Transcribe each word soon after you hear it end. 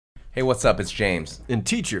Hey, what's up? It's James. And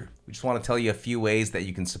Teachr. We just want to tell you a few ways that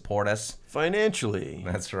you can support us. Financially.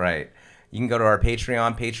 That's right. You can go to our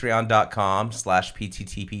Patreon,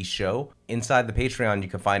 patreon.com/PTTP show. Inside the Patreon, you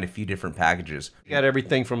can find a few different packages. You got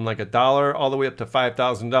everything from like $1 all the way up to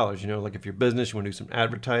 $5,000. You know, like if you're a business, you want to do some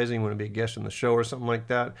advertising, you want to be a guest on the show or something like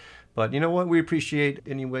that. But you know what? We appreciate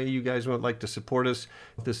any way you guys would like to support us.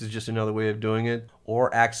 This is just another way of doing it.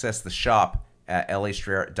 Or access the shop at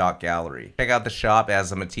lastreetart.gallery. Check out the shop. It has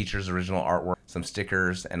some of Teachr's original artwork, some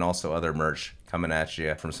stickers, and also other merch coming at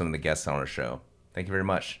you from some of the guests on our show. Thank you very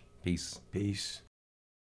much. Peace. Peace.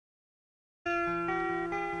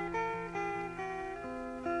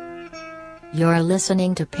 You're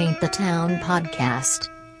listening to Paint the Town podcast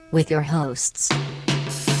with your hosts,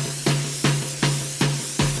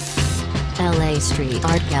 LA Street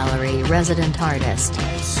Art Gallery resident artist,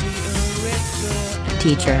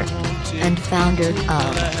 teacher, and founder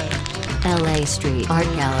of LA Street Art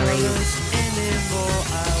Gallery,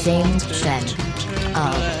 James Chen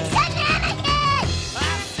of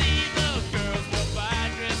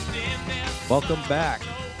Welcome back.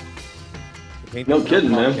 No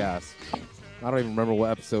kidding, man. I don't even remember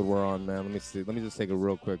what episode we're on, man. Let me see. Let me just take a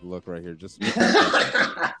real quick look right here. It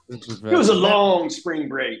was a long spring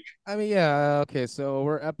break. I mean, yeah. Okay, so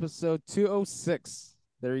we're episode 206.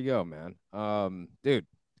 There you go, man. Dude,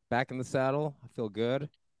 back in the saddle. I feel good. A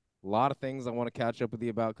lot of things I want to catch up with you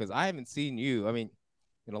about because I haven't seen you. I mean,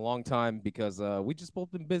 in a long time because we just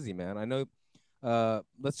both been busy, man. I know.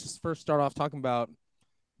 Let's just first start off talking about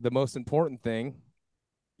the most important thing,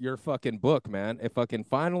 your fucking book, man. It fucking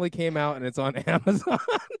finally came out and it's on Amazon.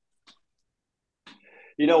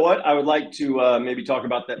 You know what? I would like to maybe talk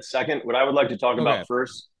about that second. What I would like to talk about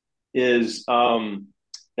first is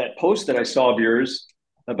that post that I saw of yours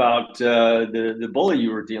about the bully you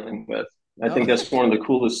were dealing with. I think that's one of the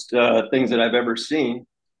coolest things that I've ever seen.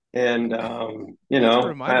 And you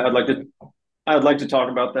know, I'd like to talk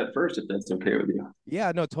about that first, if that's okay with you.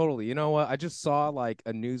 Yeah, no, totally. You know what? I just saw like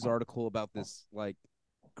a news article about this like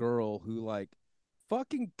girl who like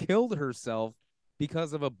fucking killed herself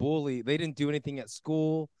because of a bully. They didn't do anything at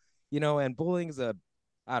school, you know, and bullying is I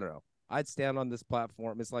don't know. I'd stand on this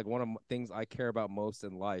platform. It's like one of the things I care about most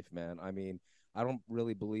in life, man. I mean, I don't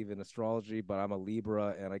really believe in astrology, but I'm a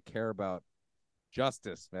Libra and I care about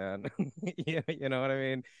justice, man. Yeah, you know what I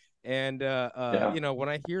mean? And you know, when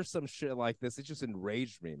I hear some shit like this, it just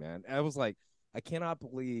enraged me, man. I was like, I cannot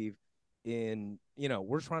believe you know,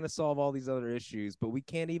 we're trying to solve all these other issues, but we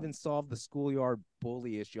can't even solve the schoolyard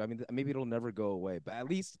bully issue. I mean, maybe it'll never go away, but at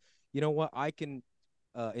least, you know what, I can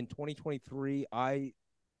in 2023, I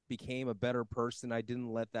became a better person. I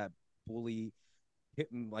didn't let that bully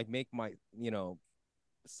like make my, you know,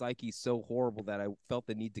 psyche so horrible that I felt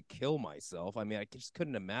the need to kill myself. I mean, I just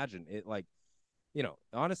couldn't imagine it. Like, you know,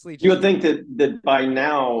 honestly, you would think that by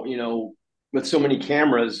now, you know, with so many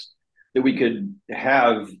cameras that we could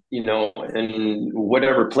have, you know, in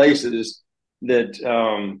whatever places that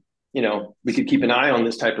you know, we could keep an eye on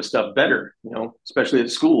this type of stuff better, you know, especially at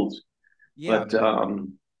schools. Yeah. But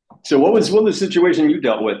so what was the situation you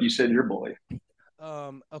dealt with? You said your bully.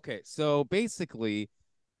 Okay, so basically,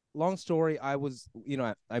 long story, I was, you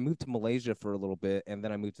know, I moved to Malaysia for a little bit, and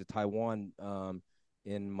then I moved to Taiwan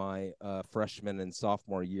in my freshman and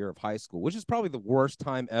sophomore year of high school, which is probably the worst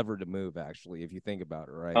time ever to move, actually, if you think about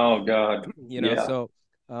it, right? Oh, God. You know, so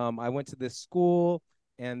I went to this school,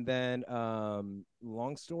 and then,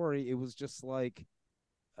 long story, it was just like,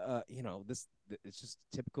 you know, it's just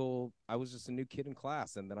typical. I was just a new kid in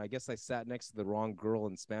class, and then I guess I sat next to the wrong girl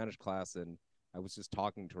in Spanish class, and I was just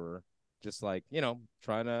talking to her, just like, you know,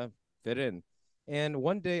 trying to fit in. And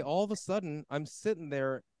one day, all of a sudden, I'm sitting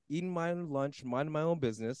there eating my own lunch, minding my own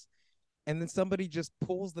business, and then somebody just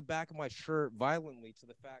pulls the back of my shirt violently to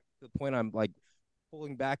the point I'm like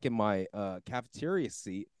pulling back in my cafeteria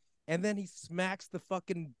seat, and then he smacks the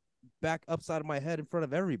fucking back upside of my head in front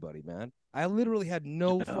of everybody, man. I literally had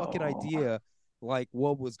no fucking idea like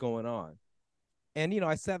what was going on. And, you know,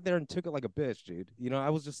 I sat there and took it like a bitch, dude. You know, I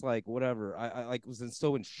was just like, whatever. I like was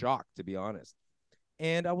so in shock, to be honest.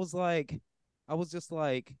 And I was just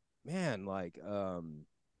like, man, like,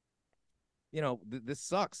 you know, this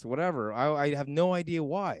sucks, whatever. I have no idea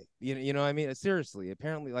why. You know what I mean? Seriously,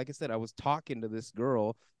 apparently, like I said, I was talking to this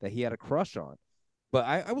girl that he had a crush on. But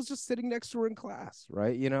I was just sitting next to her in class,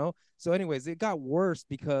 right? You know? So anyways, it got worse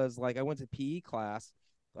because, like, I went to PE class,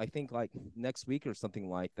 I think, like, next week or something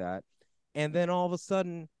like that. And then all of a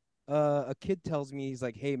sudden, a kid tells me, he's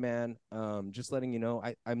like, hey, man, just letting you know,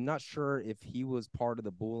 I'm not sure if he was part of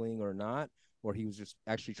the bullying or not, or he was just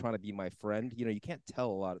actually trying to be my friend. You know, you can't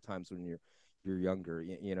tell a lot of times when you're younger,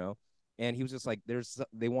 you know? And he was just like,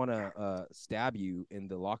 they want to stab you in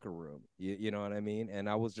the locker room. You know what I mean? And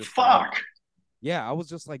I was just like, Fuck. yeah, I was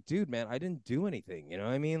just like, dude, man, I didn't do anything. You know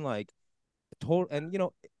what I mean? Like, and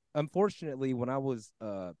unfortunately, when I was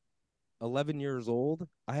 11 years old,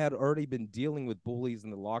 I had already been dealing with bullies in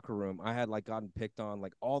the locker room. I had like gotten picked on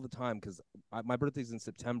like all the time because my birthday's in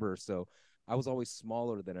September, so I was always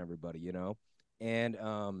smaller than everybody,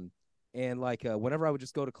 and like whenever I would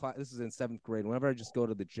just go to class, this is in 7th grade. Whenever I just go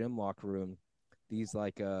to the gym locker room, these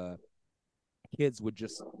like kids would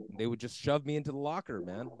just shove me into the locker,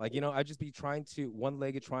 man. Like, I'd just be trying to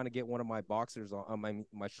one-legged trying to get one of my boxers on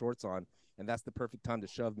my shorts on, and that's the perfect time to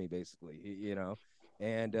shove me, basically,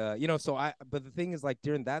 And but the thing is, like,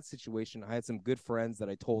 during that situation, I had some good friends that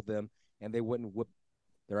I told them, and they wouldn't whip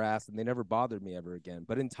their ass, and they never bothered me ever again.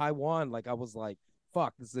 But in Taiwan, like, I was like,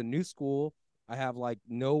 fuck, this is a new school. I have like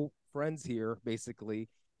no friends here, basically,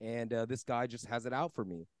 and this guy just has it out for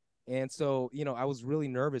me. And so, I was really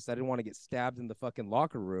nervous. I didn't want to get stabbed in the fucking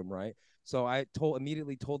locker room, right? So I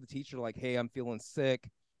immediately told the teacher, like, hey, I'm feeling sick.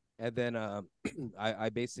 And then I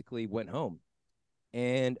basically went home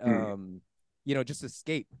and, just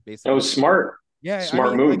escape, basically. That was smart. Yeah,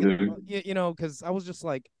 smart move, dude. because I was just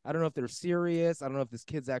like, I don't know if they're serious. I don't know if this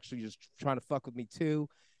kid's actually just trying to fuck with me too.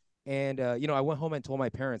 And, I went home and told my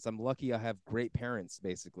parents. I'm lucky I have great parents,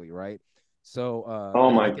 basically, right? So, oh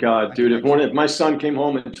my God, dude! If my son came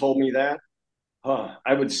home and told me that,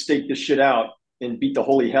 I would stake this shit out and beat the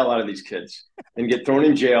holy hell out of these kids and get thrown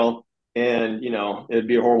in jail. And it'd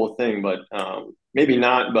be a horrible thing, but maybe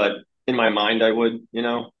not. But in my mind, I would.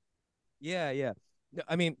 Yeah.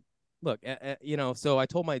 I mean, look, so I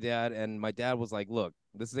told my dad, and my dad was like, "Look,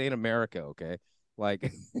 this ain't America, okay?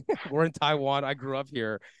 Like, we're in Taiwan. I grew up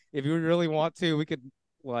here. If you really want to, we could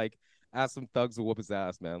like." Ask some thugs to whoop his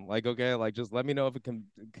ass, man. Like, okay, like just let me know if it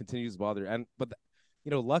continues to bother. And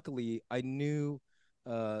luckily I knew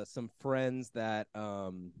some friends that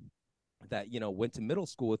went to middle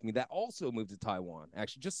school with me that also moved to Taiwan.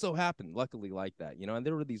 Actually, just so happened, luckily, like that. And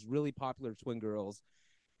there were these really popular twin girls,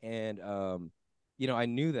 and I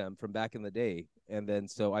knew them from back in the day, and then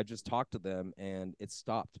so I just talked to them, and it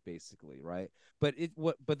stopped, basically, right? But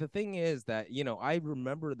the thing is that I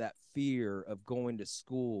remember that fear of going to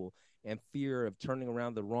school and fear of turning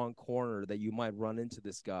around the wrong corner that you might run into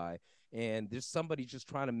this guy, and there's somebody just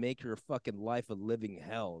trying to make your fucking life a living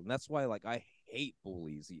hell, and that's why like I hate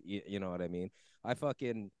bullies. You know what I mean? If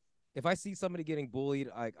I see somebody getting bullied,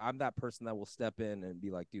 I'm that person that will step in and be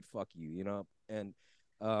like, dude, fuck you, and.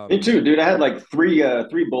 Me too, dude. I had like three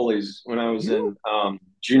bullies when I was in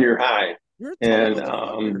junior high. You're a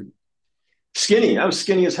tall and skinny. I was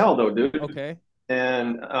skinny as hell, though, dude. Okay.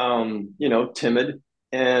 And timid.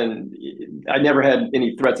 And I never had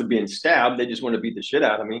any threats of being stabbed. They just wanted to beat the shit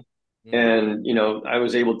out of me. And I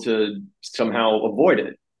was able to somehow avoid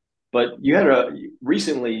it. But you had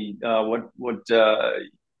recently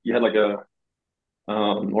you had like a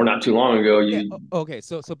or not too long ago. Okay.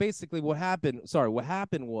 So basically what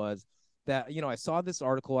happened was that, I saw this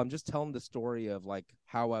article. I'm just telling the story of like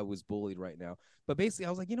how I was bullied right now. But basically I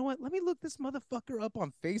was like, you know what? Let me look this motherfucker up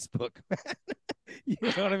on Facebook, man. You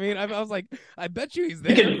know what I mean? I was like, I bet you he's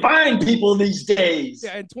there. You can find people these days.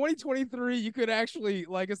 Yeah, in 2023, you could actually,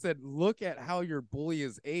 like I said, look at how your bully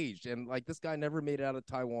is aged. And like this guy never made it out of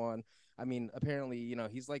Taiwan. I mean, apparently,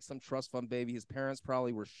 he's like some trust fund baby. His parents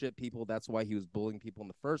probably were shit people. That's why he was bullying people in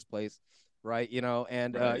the first place, right?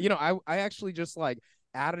 And right. I actually just like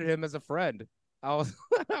added him as a friend. I was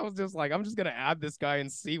just like, I'm just gonna add this guy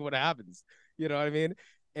and see what happens. You know what I mean?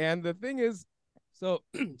 And the thing is, so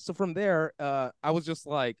from there, I was just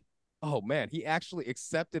like, oh man, he actually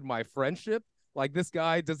accepted my friendship. Like this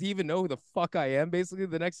guy, does he even know who the fuck I am? Basically,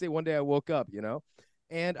 the next day, one day I woke up,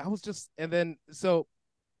 and I was just, and then so.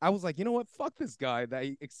 I was like, you know what? Fuck this guy that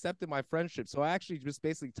he accepted my friendship. So I actually just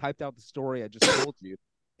basically typed out the story I just told you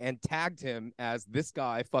and tagged him as this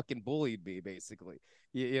guy fucking bullied me, basically.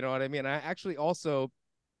 You know what I mean? I actually also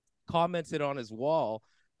commented on his wall.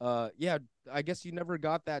 Yeah, I guess you never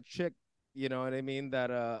got that chick, you know what I mean? That,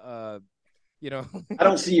 I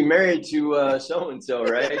don't see you married to so-and-so,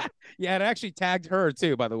 right? Yeah, it actually tagged her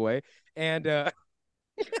too, by the way. And, and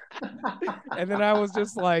then I was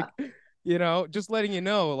just like, just letting you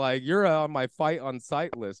know, like, you're on my fight on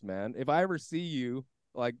sight list, man. If I ever see you,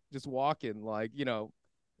 like, just walking, like,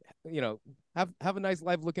 have a nice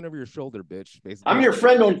life looking over your shoulder, bitch, basically. I'm your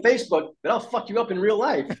friend on Facebook, but I'll fuck you up in real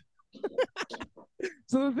life.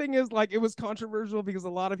 So the thing is, like, it was controversial because a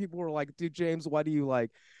lot of people were like, dude, James, why do you,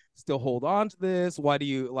 like, still hold on to this? Why do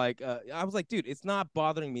you like I was like, dude, it's not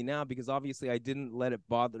bothering me now because obviously I didn't let it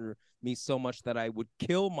bother me so much that I would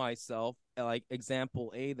kill myself, like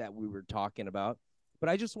example A that we were talking about. But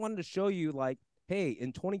I just wanted to show you, like, hey,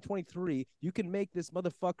 in 2023, you can make this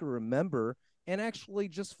motherfucker remember and actually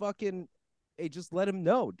just fucking, hey, just let him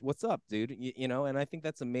know what's up, dude. You know, and I think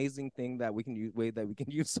that's amazing thing that we can use, way that we can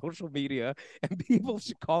use social media, and people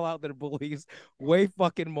should call out their bullies way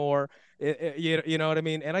fucking more. You know what I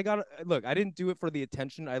mean? And I got, look, I didn't do it for the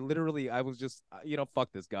attention. I literally, I was just,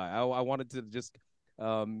 fuck this guy. I wanted to just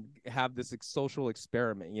have this social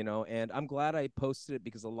experiment, and I'm glad I posted it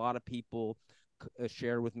because a lot of people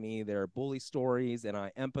share with me their bully stories, and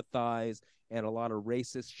I empathize, and a lot of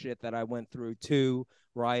racist shit that I went through too,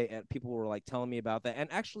 right? And people were like telling me about that.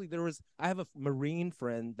 And actually, I have a Marine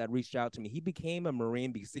friend that reached out to me. He became a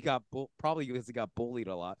Marine because he got probably because he got bullied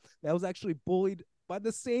a lot. That was actually bullied by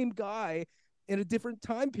the same guy in a different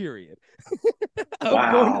time period of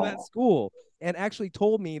going to that school, and actually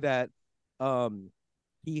told me that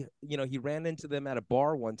he ran into them at a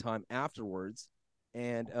bar one time afterwards,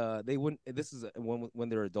 and they wouldn't. This is when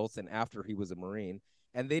they're adults and after he was a Marine,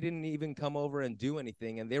 and they didn't even come over and do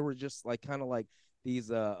anything, and they were just like kind of like these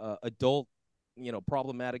adult,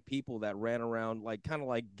 problematic people that ran around like kind of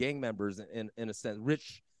like gang members in a sense,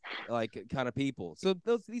 rich like kind of people. So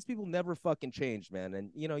these people never fucking change, man.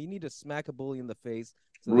 And you need to smack a bully in the face.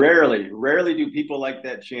 So rarely do people like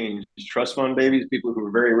that change. Trust fund babies, people who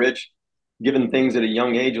are very rich, given things at a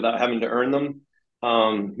young age without having to earn them.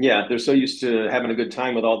 Yeah, they're so used to having a good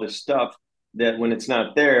time with all this stuff that when it's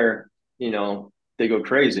not there, they go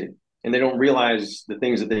crazy, and they don't realize the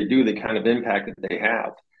things that they do, the kind of impact that they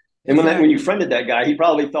have. And when you friended that guy, he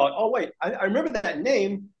probably thought, oh, wait, I remember that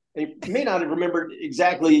name. And he may not have remembered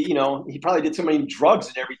exactly, he probably did so many drugs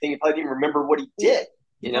and everything. He probably didn't remember what he did.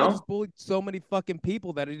 He just bullied so many fucking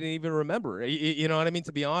people that he didn't even remember. You know what I mean?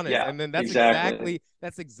 To be honest. Yeah, and then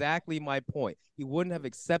that's exactly my point. He wouldn't have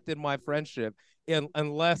accepted my friendship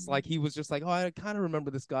unless like he was just like, oh, I kind of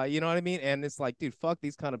remember this guy. You know what I mean? And it's like, dude, fuck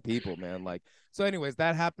these kind of people, man. Like, so anyways,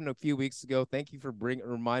 that happened a few weeks ago. Thank you for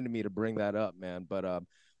reminding me to bring that up, man. But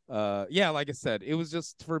yeah, like I said, it was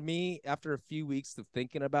just for me after a few weeks of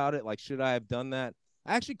thinking about it, like, should I have done that?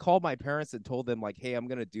 I actually called my parents and told them like, hey, I'm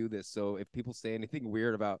going to do this. So if people say anything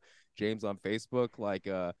weird about James on Facebook, like,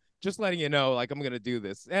 just letting you know, like, I'm going to do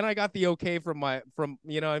this. And I got the okay from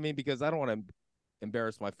you know what I mean? Because I don't want to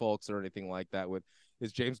embarrass my folks or anything like that with,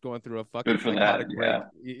 is James going through a fucking psychotic break?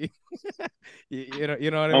 Yeah.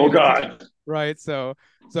 you know what I mean? Oh God. Right. So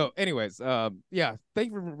anyways, yeah, thank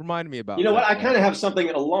you for reminding me about that. What? I kind of have something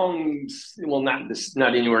along, well, not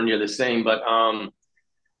anywhere near the same, but,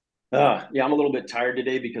 yeah, I'm a little bit tired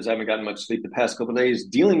today because I haven't gotten much sleep the past couple of days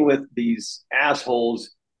dealing with these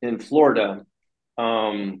assholes in Florida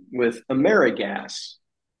with AmeriGas.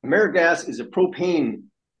 AmeriGas is a propane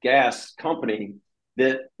gas company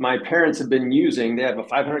that my parents have been using. They have a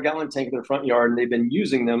 500-gallon tank in their front yard, and they've been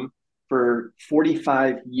using them for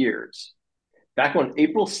 45 years. Back on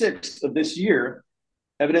April 6th of this year,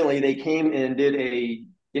 evidently they came and did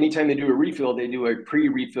anytime they do a refill, they do a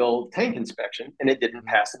pre-refill tank inspection, and it didn't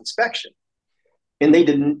pass inspection. And they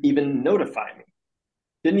didn't even notify me.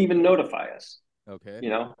 Didn't even notify us. Okay.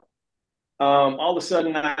 All of a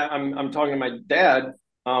sudden, I'm talking to my dad.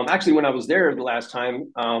 Actually, when I was there the last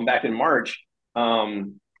time, back in March,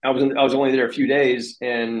 I was only there a few days,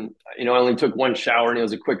 and I only took one shower, and it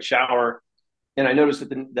was a quick shower. And I noticed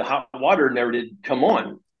that the hot water never did come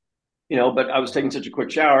on. But I was taking such a quick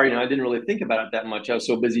shower, I didn't really think about it that much. I was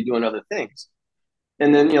so busy doing other things.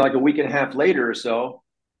 And then, like a week and a half later or so,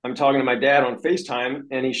 I'm talking to my dad on FaceTime,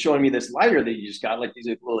 and he's showing me this lighter that he just got, like these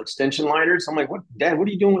little extension lighters. I'm like, what, Dad, what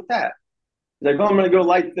are you doing with that? He's like, oh, I'm going to go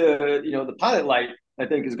light the pilot light, I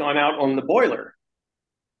think, has gone out on the boiler.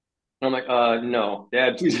 And I'm like, no,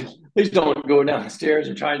 Dad, please don't go downstairs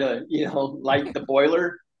and try to, light the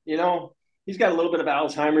boiler, He's got a little bit of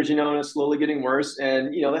Alzheimer's, and it's slowly getting worse.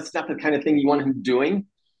 And, that's not the kind of thing you want him doing.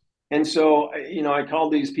 And so, I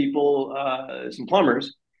called these people, some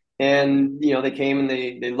plumbers, and, they came and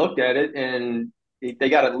they looked at it, and they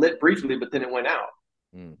got it lit briefly, but then it went out.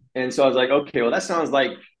 And so I was like, okay, well, that sounds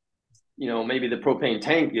like, maybe the propane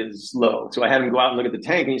tank is low. So I had him go out and look at the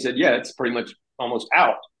tank, and he said, yeah, it's pretty much almost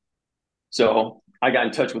out. So I got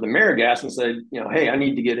in touch with AmeriGas and said, hey, I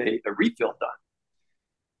need to get a refill done.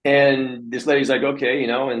 And this lady's like, okay,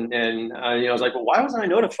 and I was like, well, why wasn't I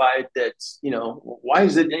notified that, why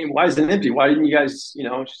is it empty? Why didn't you guys, I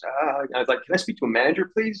was like, can I speak to a manager,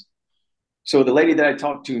 please? So the lady that I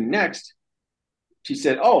talked to next, she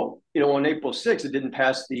said, oh, on April 6th, it didn't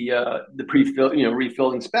pass the pre-fill,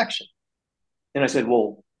 refill inspection. And I said,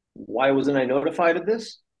 well, Why wasn't I notified of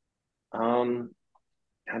this?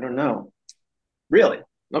 I don't know. Really?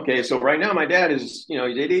 Okay, so right now my dad is, he's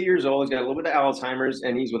 88 years old. He's got a little bit of Alzheimer's,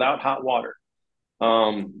 and he's without hot water.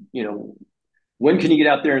 When can you get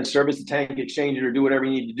out there and service the tank, exchange it, or do whatever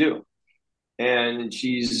you need to do? And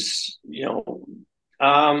she's, it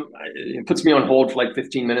puts me on hold for like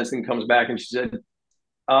 15 minutes and comes back and she said,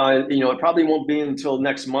 it probably won't be until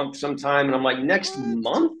next month sometime. And I'm like, next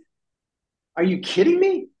month? Are you kidding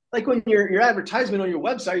me? Like when your advertisement on your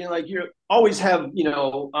website, you're like, you always have,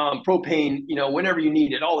 propane, whenever you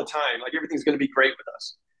need it all the time. Like everything's going to be great with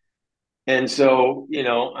us. And so,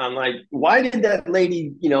 I'm like, why did that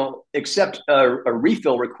lady, accept a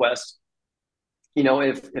refill request?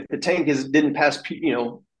 If the tank didn't pass,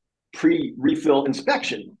 pre-refill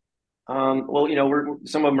inspection. Well,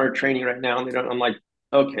 some of them are training right now, and they don't. I'm like,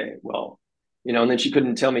 okay, well, and then she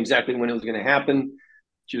couldn't tell me exactly when it was going to happen.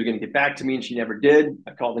 She was going to get back to me, and she never did.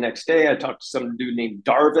 I called the next day. I talked to some dude named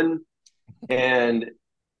Darvin, and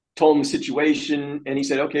told him the situation, and he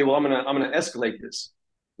said, okay, well, I'm gonna escalate this,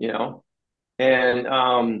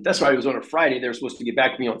 and that's why it was on a Friday. They were supposed to get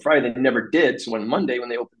back to me on Friday. They never did. So on Monday, when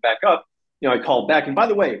they opened back up, I called back. And by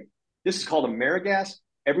the way, this is called AmeriGas.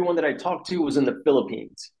 Everyone that I talked to was in the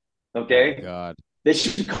Philippines. Okay. Oh, God. They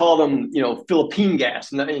should call them, Philippine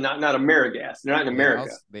gas, not AmeriGas. They're not in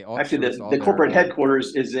America. Actually, the corporate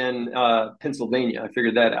headquarters is in Pennsylvania. I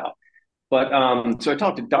figured that out. But so I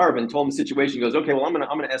talked to Darvin, told him the situation. He goes, okay, well, I'm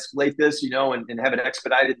gonna escalate this, and have it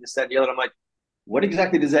expedited, this, that, and the other. I'm like, what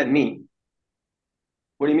exactly does that mean?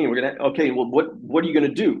 What do you mean? We're gonna, okay, well, what are you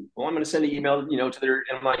gonna do? Well, I'm gonna send an email, to their,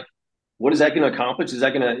 and I'm like, what is that gonna accomplish? Is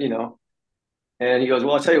that gonna, And he goes,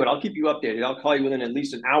 well, I'll tell you what, I'll keep you updated. I'll call you within at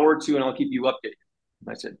least an hour or two, and I'll keep you updated.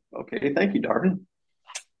 I said, okay, thank you, Darvin.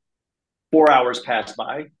 4 hours passed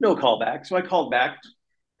by, no call back. So I called back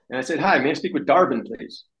and I said, hi, may I speak with Darvin,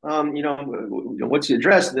 please? What's the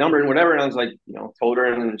address, the number, and whatever. And I was like, told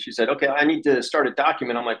her, and she said, okay, I need to start a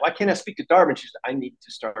document. I'm like, why can't I speak to Darvin? She said, I need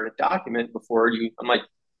to start a document before you. I'm like,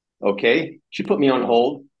 okay. She put me on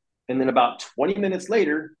hold. And then about 20 minutes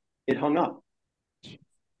later, it hung up.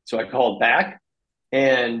 So I called back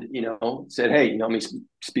and, said, hey, let me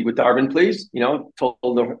speak with Darvin, please. Told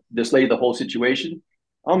this lady the whole situation.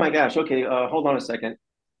 Oh my gosh. Okay. Hold on a second.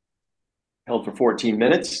 Held for 14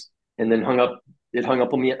 minutes and then hung up. It hung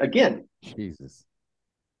up on me again. Jesus.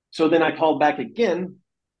 So then I called back again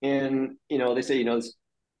and, they say, this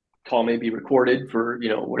call may be recorded for,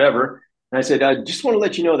 whatever. And I said, I just want to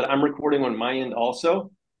let you know that I'm recording on my end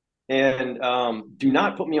also. And do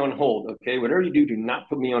not put me on hold. Okay. Whatever you do not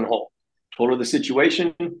put me on hold. Told her the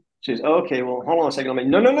situation. She says, oh, okay, well, hold on a second. I'm like,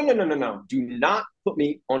 no. Do not put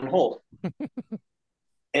me on hold.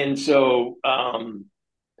 And so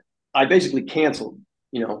I basically canceled,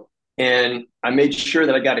 and I made sure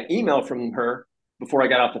that I got an email from her before I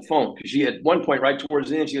got off the phone. Because she, at one point, right towards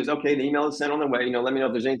the end, she goes, okay, the email is sent on the way. Let me know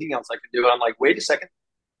if there's anything else I can do. And I'm like, wait a second.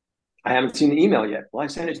 I haven't seen the email yet. Well, I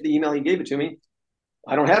sent it to the email. He gave it to me.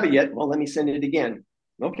 I don't have it yet. Well, let me send it again.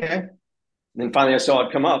 Okay. And then finally I saw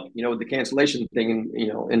it come up, with the cancellation thing,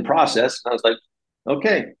 in process. And I was like,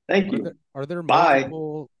 okay, thank you. Are there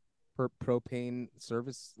multiple propane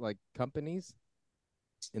service companies?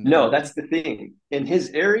 No, that's the thing. In his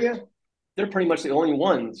area, they're pretty much the only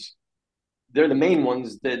ones. They're the main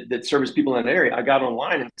ones that service people in that area. I got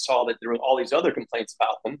online and saw that there were all these other complaints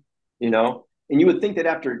about them, and you would think that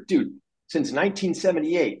since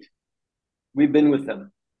 1978, we've been with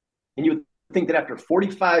them. And you would think that after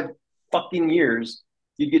 45 fucking years,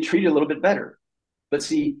 you'd get treated a little bit better. But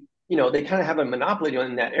see, they kind of have a monopoly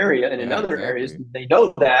in that area, and in other areas, they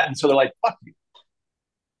know that. And so they're like, fuck you.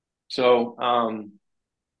 So,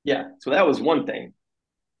 so that was one thing.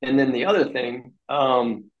 And then the other thing,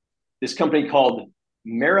 this company called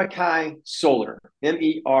Maraki Solar,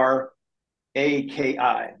 Meraki,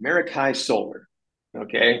 Maraki Solar.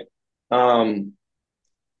 Okay.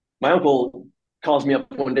 My uncle calls me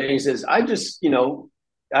up one day and he says, I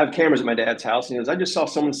have cameras at my dad's house. And he goes, I just saw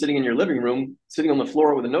someone sitting in your living room, sitting on the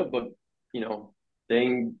floor with a notebook,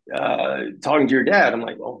 talking to your dad. I'm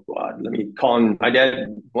like, oh God, let me call him. My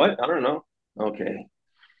dad, what? I don't know. Okay.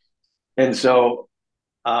 And so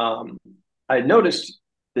I noticed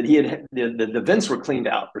that he had the vents were cleaned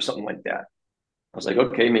out or something like that. I was like,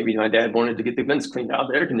 okay, maybe my dad wanted to get the vents cleaned out,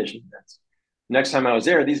 the air conditioning vents. Next time I was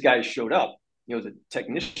there, these guys showed up. It was a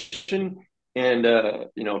technician and a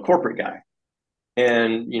corporate guy.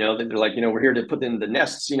 And they're like, we're here to put in the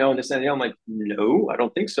nests, and this and that. I'm like, no, I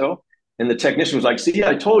don't think so. And the technician was like, see,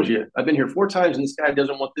 I told you, I've been here 4 times and this guy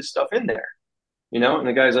doesn't want this stuff in there. And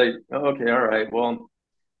the guy's like, oh, okay, all right, well,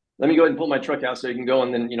 let me go ahead and pull my truck out so you can go.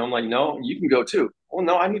 And then, you know, I'm like, no, you can go too. Well,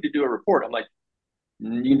 no, I need to do a report. I'm like,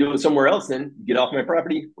 you can do it somewhere else then. Get off my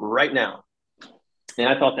property right now. And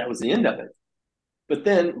I thought that was the end of it. But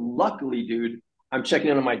then luckily, dude, I'm checking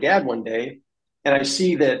in on my dad one day and I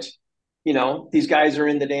see that, you know, these guys are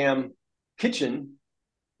in the damn kitchen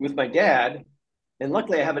with my dad. And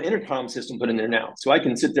luckily I have an intercom system put in there now. So I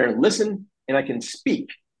can sit there and listen and I can speak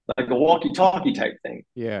like a walkie-talkie type thing.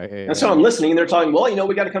 Yeah. And so I'm listening and they're talking, well, you know,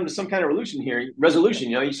 we got to come to some kind of resolution.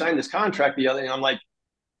 You know, you signed this contract the other, and I'm like,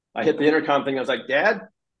 I hit the intercom thing. I was like, Dad,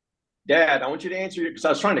 I want you to answer, because I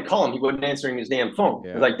was trying to call him. He wasn't answering his damn phone.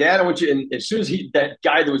 Yeah. I was like, Dad, I want you. And as soon as that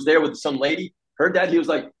guy that was there with some lady heard that, he was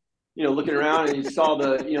like, you know, looking around and he saw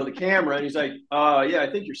the, you know, the camera and he's like, yeah, I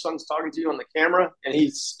think your son's talking to you on the camera. And he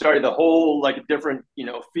started the whole, like, a different, you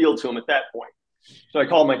know, feel to him at that point. So I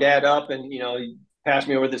called my dad up and, you know, he passed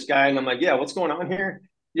me over this guy and I'm like, yeah, what's going on here?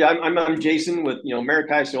 Yeah, I'm Jason with, you know,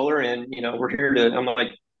 Marikai Solar, and, you know, we're here to, I'm like,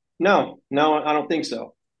 no, I don't think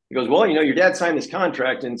so. He goes, well, you know, your dad signed this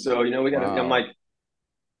contract. And so, you know, we got to, I'm like,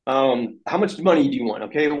 how much money do you want?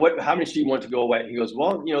 Okay. How much do you want to go away? He goes,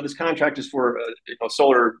 well, you know, this contract is for, you know,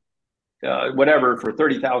 solar, whatever, for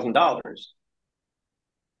 $30,000.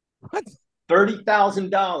 What?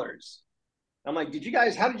 $30,000. I'm like,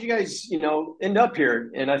 how did you guys, you know, end up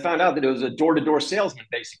here? And I found out that it was a door-to-door salesman,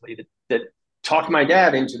 basically, that talked my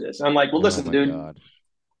dad into this. I'm like, well, listen, dude, God.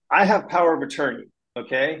 I have power of attorney.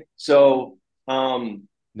 Okay. So,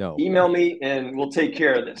 no, email me and we'll take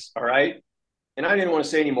care of this. All right. And I didn't want to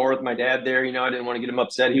say any more with my dad there. You know, I didn't want to get him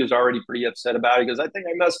upset. He was already pretty upset about it. He goes, I think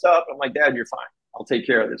I messed up. I'm like, Dad, you're fine. I'll take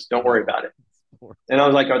care of this. Don't worry about it. And I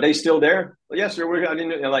was like, are they still there? Well, yes, sir. I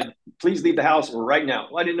didn't, like, please leave the house right now.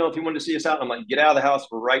 Well, I didn't know if he wanted to see us out. I'm like, get out of the house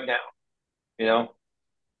right now, you know?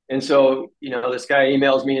 And so, you know, this guy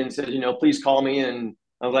emails me and says, you know, please call me. And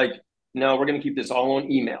I was like, no, we're going to keep this all on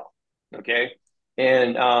email. Okay.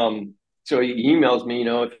 And so he emails me, you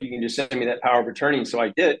know, if you can just send me that power of attorney. So I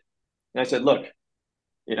did. And I said, look,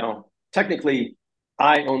 you know, technically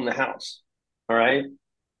I own the house. All right.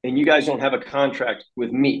 And you guys don't have a contract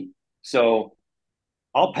with me. So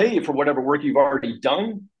I'll pay you for whatever work you've already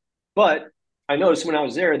done. But I noticed when I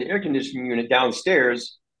was there, the air conditioning unit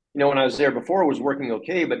downstairs, you know, when I was there before, it was working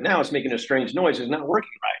okay, but now it's making a strange noise. It's not working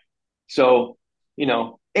right. So, you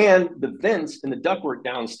know, and the vents and the ductwork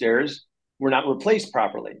downstairs were not replaced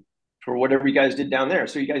properly for whatever you guys did down there.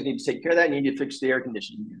 So you guys need to take care of that. And you need to fix the air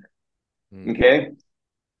conditioning unit. Okay.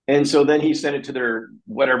 And so then he sent it to their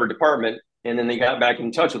whatever department, and then they got back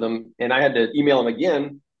in touch with him. And I had to email him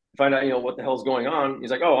again, find out, you know, what the hell's going on. He's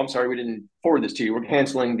like, oh, I'm sorry, we didn't forward this to you. We're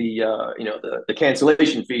canceling the, you know, the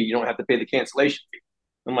cancellation fee. You don't have to pay the cancellation fee.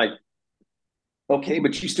 I'm like, okay,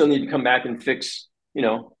 but you still need to come back and fix, you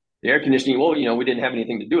know, the air conditioning. Well, you know, we didn't have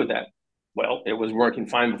anything to do with that. Well, it was working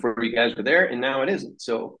fine before you guys were there, and now it isn't.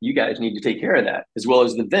 So you guys need to take care of that, as well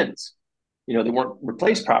as the vents. You know, they weren't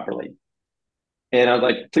replaced properly. And I was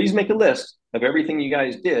like, please make a list of everything you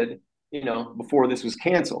guys did, you know, before this was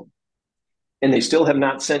canceled. And they still have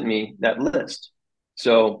not sent me that list.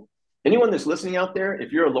 So anyone that's listening out there,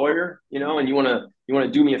 if you're a lawyer, you know, and you want to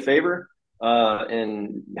do me a favor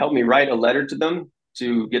and help me write a letter to them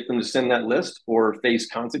to get them to send that list or face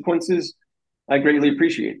consequences, I greatly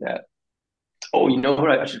appreciate that. Oh, you know what?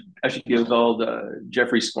 I should give old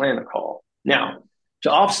Jeffrey Splan a call. Now,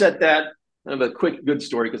 to offset that, I have a quick good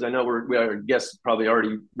story, because I know we are guests probably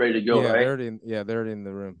already ready to go, yeah, right? They're already in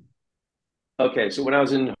the room. Okay, so when I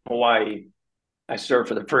was in Hawaii, I surfed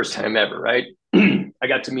for the first time ever, right? I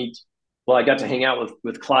got to hang out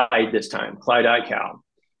with Clyde this time, Clyde Ical.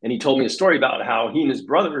 And he told me a story about how he and his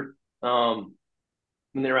brother, when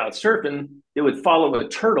they were out surfing, they would follow a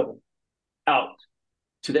turtle out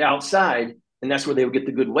to the outside, and that's where they would get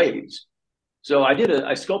the good waves. So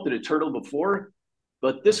I sculpted a turtle before,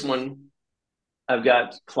 but this one, I've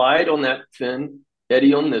got Clyde on that fin,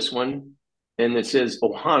 Eddie on this one, and it says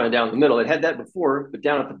Ohana down the middle. It had that before, but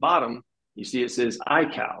down at the bottom, you see it says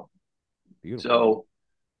iCow. Beautiful. So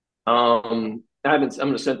I'm going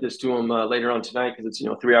to send this to him later on tonight, because it's, you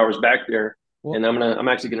know, 3 hours back there. Well, and I'm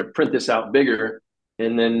actually going to print this out bigger,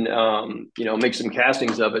 and then, you know, make some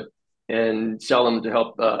castings of it and sell them to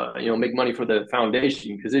help, you know, make money for the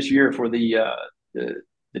foundation. Because this year for the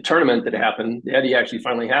tournament that happened, the Eddie actually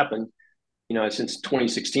finally happened. You know, since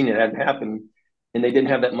 2016, it hadn't happened, and they didn't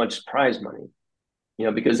have that much prize money, you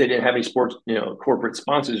know, because they didn't have any sports, you know, corporate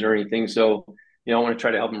sponsors or anything. So, you know, I want to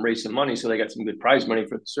try to help them raise some money so they got some good prize money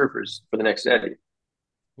for the surfers for the next Eddie.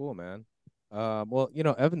 Cool, man. Well, you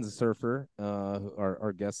know, Evan's a surfer,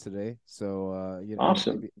 our guest today. So, you know,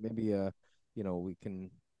 awesome. Maybe you know, we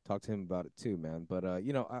can talk to him about it too, man. But,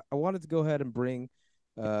 you know, I wanted to go ahead and bring,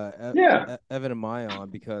 Yeah. Evan and Maya on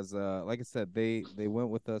because, like I said, they went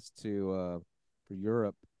with us to for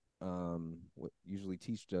Europe. What usually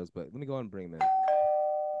Teach does, but let me go ahead and bring them in.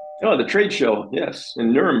 Oh, the trade show, yes,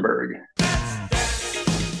 in Nuremberg.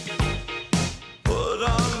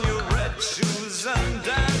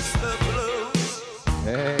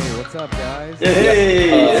 Hey, what's up, guys? Hey,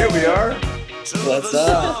 there we are. What's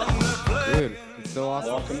up? Dude, it's so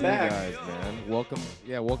awesome Welcome to see back. you guys,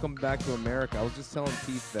 man. Welcome back to America. I was just telling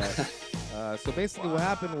Teach that. So basically, what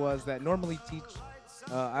happened was that normally Teach,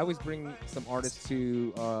 I always bring some artists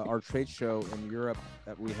to our trade show in Europe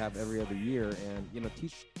that we have every other year, and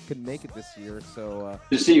Teach couldn't make it this year, so.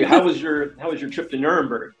 To see you. How was your trip to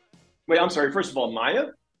Nuremberg? Wait, I'm sorry. First of all, Maya,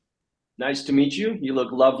 nice to meet you. You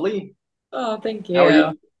look lovely. Oh, thank you.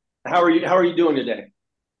 How are you doing today?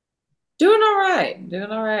 Doing all right.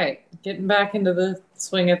 Doing all right. Getting back into the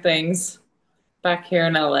swing of things back here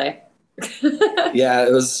in LA. Yeah,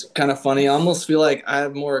 it was kind of funny. I almost feel like I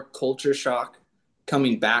have more culture shock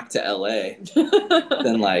coming back to LA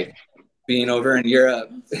than like being over in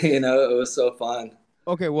Europe. It was so fun.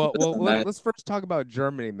 Okay, well, let's first talk about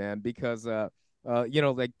Germany, man, because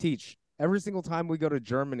like Teach, every single time we go to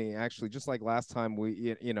Germany, actually, just like last time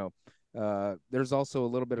there's also a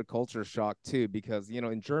little bit of culture shock too, because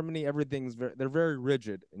in Germany they're very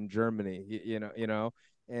rigid in Germany,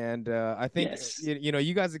 and I think Yes.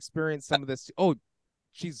 you guys experienced some of this. Oh,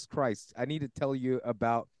 Jesus Christ! I didn't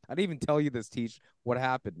even tell you this, Teach. What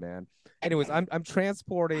happened, man? Anyways, I'm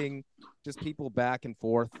transporting just people back and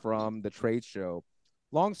forth from the trade show.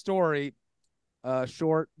 Long story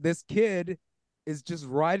short, this kid is just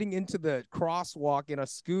riding into the crosswalk in a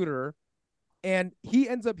scooter, and he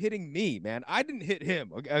ends up hitting me, man. I didn't hit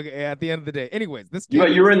him. Okay, at the end of the day. Anyways, this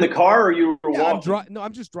kid. You were in the car or you were walking?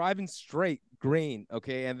 I'm just driving straight, green.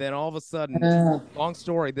 Okay, and then all of a sudden, long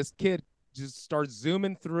story, this kid just starts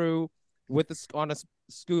zooming through on a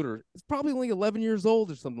scooter. It's probably only 11 years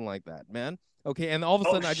old or something like that, man. Okay, and all of a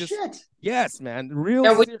sudden yes, man,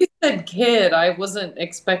 Yeah, when you said kid, I wasn't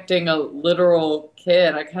expecting a literal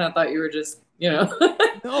kid. I kind of thought you were just, No,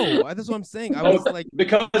 that's what I'm saying. I was like,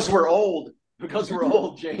 because we're old. Because we're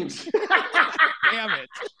old, James. Damn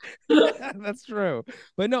it. That's true.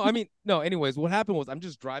 But no, I mean, no, anyways, what happened was I'm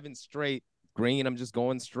just driving straight, green. I'm just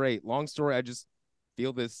going straight. Long story, I just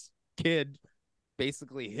feel this kid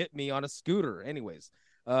basically hit me on a scooter. Anyways,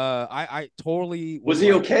 I totally was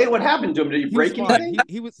he okay? What happened to him? Did he break anything?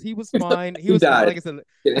 He was fine. He was fine. Like I said.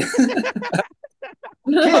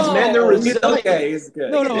 Kids, man, they're resilient. Okay. He's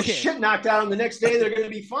good. No, okay. Shit knocked out on the next day. They're going to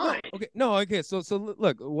be fine. Okay, no, okay. So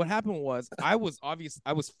look, what happened was I was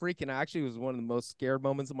freaking. Actually, it was one of the most scared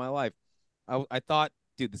moments of my life. I thought,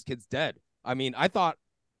 dude, this kid's dead. I mean, I thought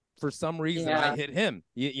for some reason I hit him.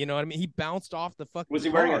 You know what I mean? He bounced off the fucking. Was he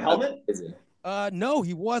wearing a helmet? No,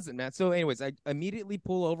 he wasn't, man. So, anyways, I immediately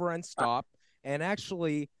pull over and stop. And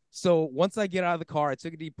actually, so once I get out of the car, I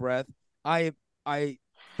took a deep breath. I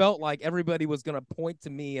felt like everybody was gonna point to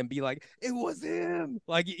me and be like, "It was him,"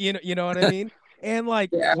 like you know what I mean. And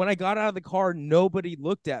like when I got out of the car, nobody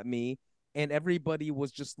looked at me, and everybody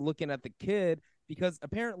was just looking at the kid because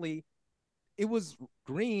apparently it was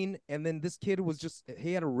green, and then this kid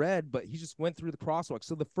he had a red, but he just went through the crosswalk.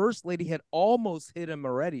 So the first lady had almost hit him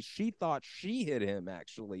already. She thought she hit him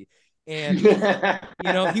actually, and he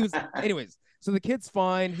was. Anyways, so the kid's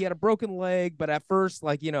fine. He had a broken leg, but at first,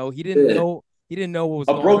 like he didn't know. He didn't know what was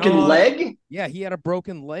going on. A broken leg? Yeah, he had a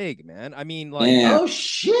broken leg, man. I mean, like, oh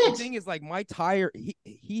shit. The thing is, like, my tire,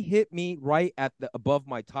 he hit me right at above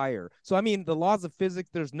my tire. So I mean, the laws of physics,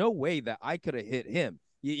 there's no way that I could have hit him.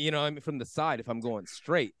 I mean, from the side if I'm going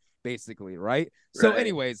straight, basically, right? So,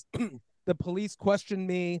 anyways, the police questioned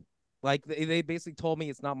me, like they basically told me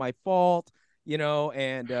it's not my fault,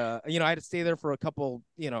 and I had to stay there for a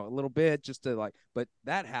little bit just to but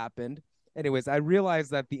that happened. Anyways, I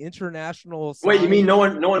realized that the international. Wait, you mean no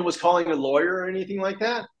one was calling a lawyer or anything like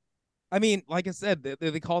that? I mean, like I said,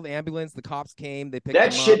 they called the ambulance. The cops came. They picked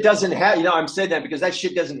that them shit up. Doesn't happen. I'm saying that because that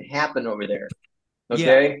shit doesn't happen over there.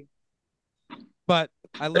 Okay. Yeah. But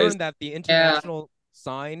I learned that the international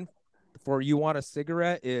sign for you want a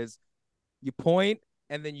cigarette is you point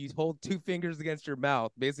and then you hold two fingers against your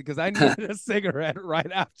mouth, basically, because I needed a cigarette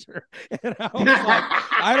right after. And I was like,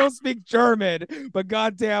 I don't speak German, but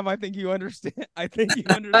goddamn, I think you understand. I think you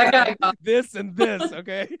understand this and this,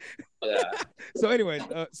 okay? Yeah. So anyways,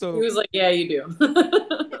 so... He was like, yeah, you do.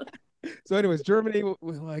 So anyways, Germany,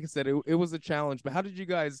 like I said, it was a challenge. But how did you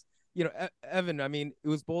guys, Evan, I mean, it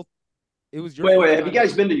was your... Wait, have you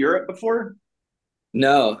guys been to Europe before?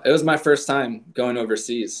 No, it was my first time going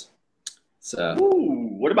overseas. So,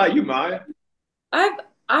 what about you, Maya? I've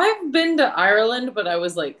I've been to Ireland, but I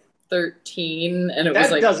was like 13, and it was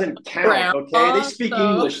That like doesn't count, okay? They speak so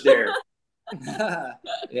English there.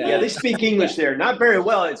 Yeah, they Yeah. speak English there. Not very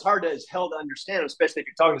well. It's hard as hell to understand, especially if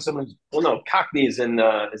you're talking to someone. Well, no, Cockney is in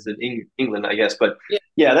England, I guess. But yeah.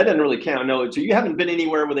 yeah, that doesn't really count. No, so you haven't been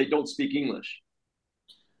anywhere where they don't speak English.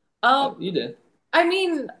 Oh, Um, you did. I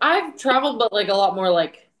mean, I've traveled, but like a lot more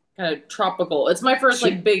like kind of tropical. It's my first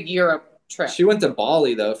She like big Europe trip. she went to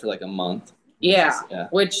Bali though for like a month. Yeah, Yeah.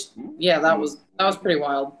 which yeah, that was pretty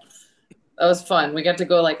wild. That was fun. We got to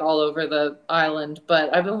go like all over the island,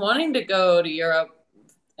 but I've been wanting to go to Europe,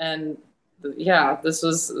 and yeah, this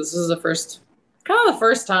was the first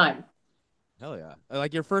time. Hell yeah!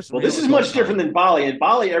 Like your first Well, real this is adult much different time. than Bali. In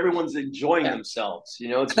Bali, everyone's enjoying Yeah. themselves. You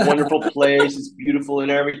know, it's a wonderful place. It's beautiful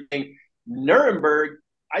and everything. Nuremberg,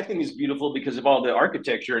 I think, is beautiful because of all the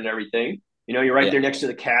architecture and everything. You know, you're right Yeah. there next to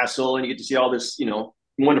the castle, and you get to see all this,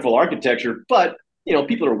 wonderful architecture. But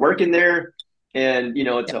people are working there, and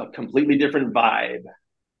it's a completely different vibe.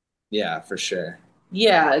 Yeah, for sure.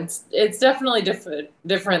 Yeah, it's definitely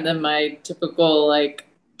different than my typical like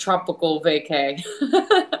tropical vacay.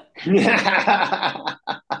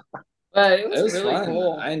 But it It was was really fun.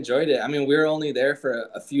 cool. I enjoyed it. I mean, we were only there for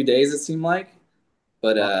a few days, it seemed like.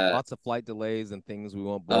 But Lots of flight delays and things we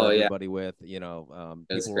won't oh bore yeah, everybody with. it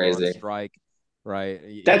was People were on crazy. strike, right?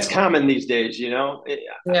 That's common these days.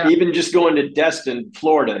 Yeah. Even just going to Destin,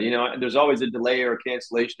 Florida. There's always a delay or a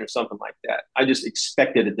cancellation or something like that. I just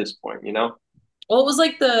expect it at this point. Well, it was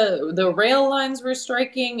like the rail lines were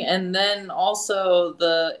striking, and then also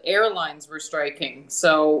the airlines were striking.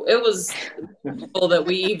 So it was cool that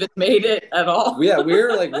we even made it at all. Yeah, we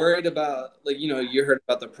were like worried about like you heard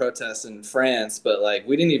about the protests in France, but like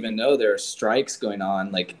we didn't even know there were strikes going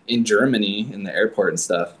on like in Germany in the airport and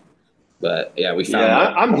stuff. But yeah, we Yeah, found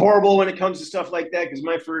out. I'm horrible when it comes to stuff like that because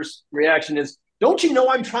my first reaction is, "Don't you know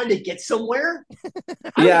I'm trying to get somewhere?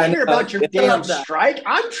 I Yeah, don't I care know. about your I damn love that. strike.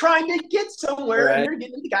 I'm trying to get somewhere, and Right. you're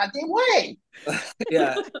getting in the goddamn way."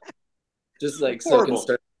 Yeah, just like so Horrible.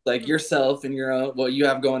 concerned like yourself and your own what you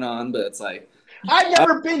have going on, but it's like I've I,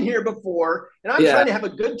 never been here before, and I'm yeah, trying to have a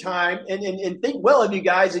good time and think well of you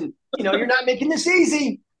guys, and you're not making this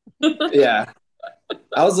easy. yeah.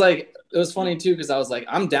 I was like, it was funny too because I was like,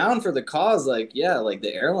 I'm down for the cause. Like, yeah, like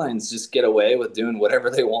the airlines just get away with doing whatever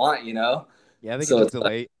they want. Yeah, they could So just it's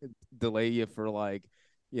like, delay you for like,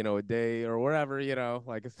 a day or whatever,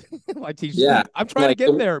 like like teachers yeah, like, I'm trying to like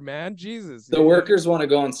get there, man. Jesus. the workers want to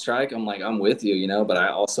go on strike. I'm like, I'm with you, but I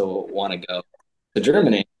also want to go to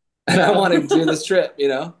Germany and I want to do this trip.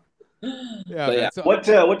 Yeah, But yeah, man. So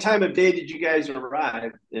What time of day did you guys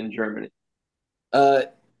arrive in Germany? uh,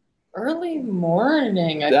 Early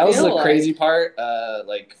morning, I that was the feel like. crazy part.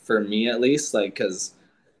 Like for me at least, like because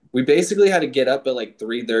we basically had to get up at like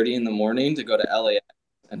 3:30 in the morning to go to LAX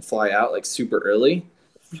and fly out like super early.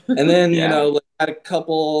 And then, Yeah. like, had a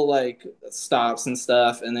couple like stops and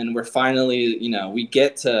stuff. And then we're finally, we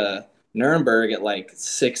get to Nuremberg at like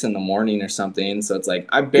 6 in the morning or something. So it's like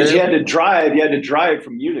I Because barely you had to drive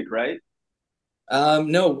from Munich, right?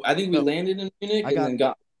 no, I think we so landed in Munich I and got then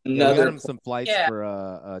got yeah, we got another him some flights Yeah.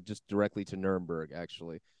 for just directly to Nuremberg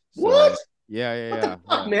actually. What? So yeah, yeah, What the yeah,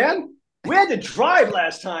 fuck, yeah. man? We had to drive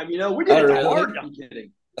last time. We did Oh it the really? hard. I'm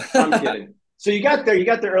kidding. I'm kidding. So you got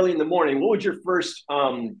there early in the morning. What was your first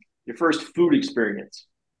food experience?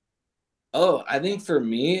 Oh, I think for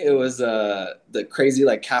me it was the crazy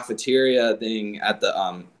like cafeteria thing at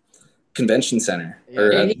the convention center Yeah,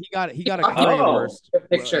 or Yeah, he got a Oh, currywurst. a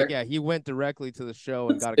picture. Yeah, he went directly to the show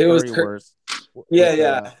and got a it was currywurst yeah, with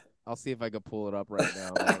yeah. I'll see if I can pull it up right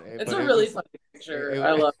now, man. It's But a it really just funny picture. it,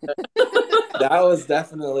 I love it, it. That was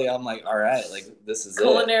definitely I'm like, all right, like this is it.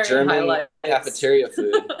 Culinary German highlights. cafeteria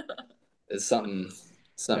food is something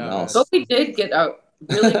yeah, man. else. But we did get a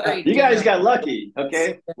really great you guys dinner. got lucky.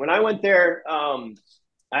 Okay, when I went there, I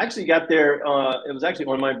actually got there. It was actually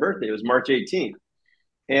on my birthday. It was March 18th,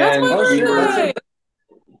 That's and my Oh, we were. birthday.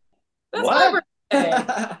 That's my What? birthday.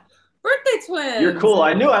 Birthday twins. You're cool.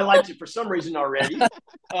 I knew I liked you for some reason already.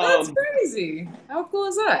 That's crazy. How cool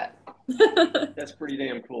is that? That's pretty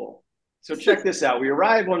damn cool. So check this out. We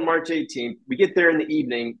arrive on March 18th. We get there in the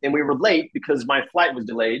evening, and we were late because my flight was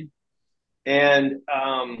delayed. And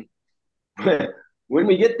when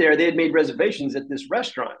we get there, they had made reservations at this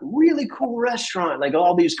restaurant, really cool restaurant, like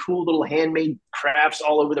all these cool little handmade crafts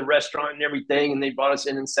all over the restaurant and everything. And they brought us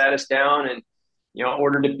in and sat us down, and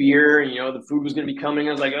ordered a beer, and the food was going to be coming.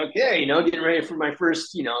 I was like, okay, getting ready for my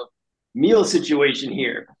first meal situation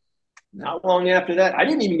here. Not long after that, I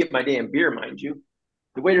didn't even get my damn beer, mind you.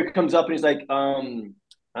 The waiter comes up and he's like,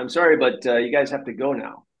 I'm sorry, but you guys have to go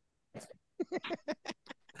now.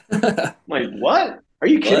 I'm like, what? Are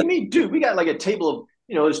you kidding me? Dude, we got like a table of,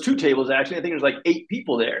 there's 2 tables actually. I think there's like 8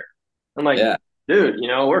 people there. I'm like, dude,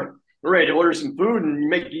 we're ready to order some food and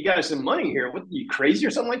make you guys some money here. What, you crazy or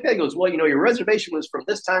something like that? He goes, well, your reservation was from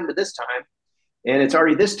this time to this time, and it's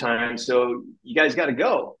already this time, so you guys got to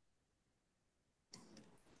go.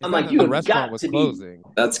 I'm like, the restaurant was closing.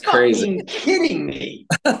 That's crazy. Fucking kidding me.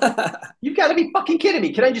 You've got to be fucking kidding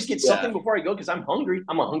me. Can I just get something before I go? Because I'm hungry.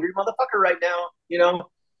 I'm a hungry motherfucker right now,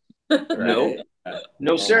 Right.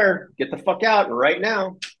 No, sir. Get the fuck out right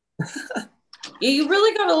now. Yeah, you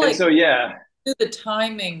really got to like do the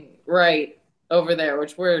timing right over there,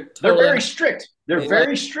 which we're totally... They're very strict. They're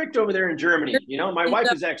very strict over there in Germany. My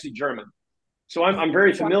wife is actually German. So I'm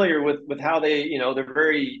very familiar with how they, they're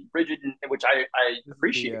very rigid, which I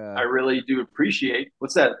appreciate. I really do appreciate.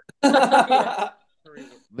 What's that?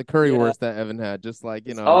 The currywurst that Evan had, just like,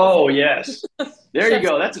 Oh, yes. There you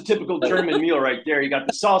go. That's a typical German meal right there. You got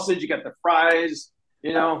the sausage, you got the fries,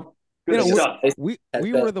 good stuff. We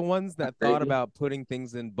were the ones that thought about putting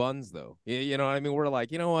things in buns, though. You know what I mean? We're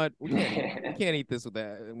like, you know what? We can't eat this with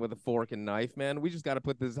a fork and knife, man. We just got to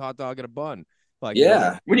put this hot dog in a bun. Like,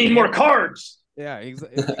 we need more carbs. Yeah,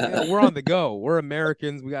 exactly. We're on the go. We're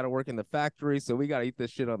Americans. We got to work in the factory, so we got to eat this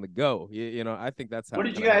shit on the go. I think that's how. What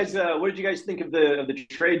did you guys think of the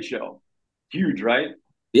trade show? Huge, right?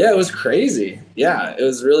 Yeah, it was crazy. Yeah, it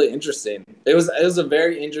was really interesting. It was a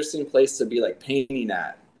very interesting place to be like painting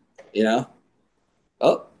at.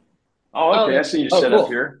 Oh, okay. I see you set up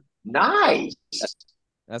here. Nice.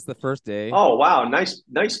 That's the first day. Oh wow,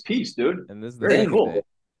 nice piece, dude. And this is the very cool. Day.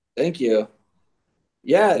 Thank you.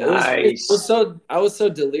 Yeah, nice. I was so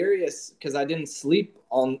delirious because I didn't sleep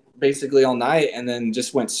basically all night, and then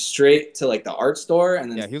just went straight to like the art store,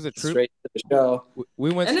 and then he was straight to the show.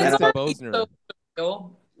 We went straight to Bosner.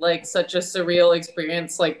 So, like such a surreal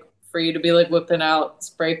experience, like for you to be like whipping out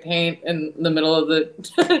spray paint in the middle of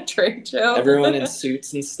the trade show. Everyone in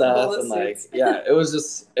suits and stuff, and like it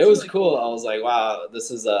was really cool. I was like, wow, this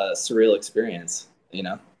is a surreal experience. It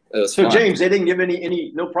was so fun. James, they didn't give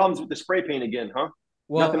no problems with the spray paint again, huh?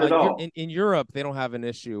 Well, nothing at all. In Europe, they don't have an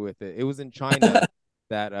issue with it. It was in China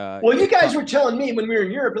that. Well, you guys were telling me when we were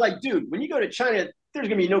in Europe, like, dude, when you go to China, there's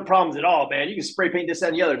gonna be no problems at all, man. You can spray paint this, that,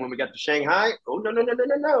 and the other. When we got to Shanghai, oh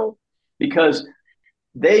no, because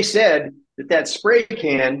they said that spray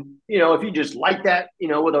can, if you just light that,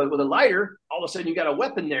 with a lighter, all of a sudden you got a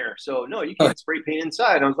weapon there. So no, you can't spray paint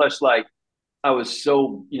inside. I was just like, I was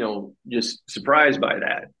so just surprised by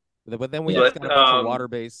that. But then we just got a bunch of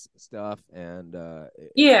water-based stuff, and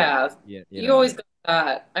you always got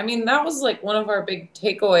that. I mean, that was like one of our big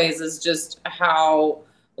takeaways is just how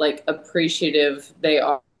like appreciative they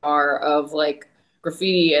are of like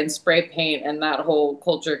graffiti and spray paint and that whole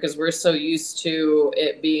culture, because we're so used to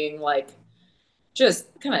it being like just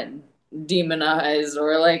kind of demonized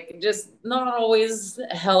or like just not always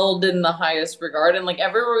held in the highest regard. And like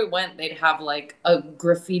everywhere we went, they'd have like a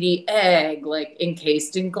graffiti egg like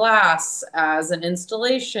encased in glass as an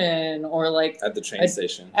installation, or like at the train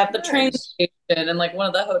station. And like one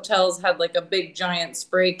of the hotels had like a big giant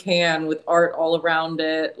spray can with art all around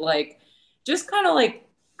it. Like just kind of like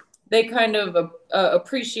they kind of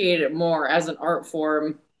appreciate it more as an art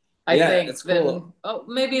form, I think. It's cool.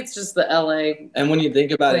 Maybe it's just the LA. And when you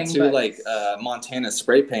think about it too, like Montana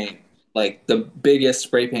Spray Paint, like the biggest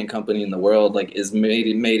spray paint company in the world, like is made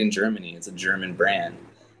in Germany. It's a German brand,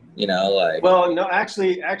 like. Well, no,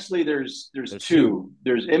 actually, there's two.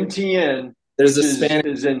 There's MTN. There's a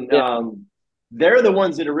Spanish. They're the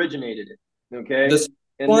ones that originated it. Okay.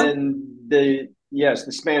 Then the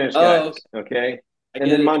Spanish guys. Okay. And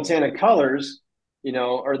then Montana Colors,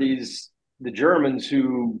 are the Germans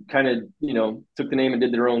who kind of, took the name and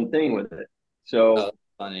did their own thing with it. So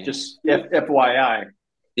just FYI.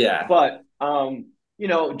 Yeah. But,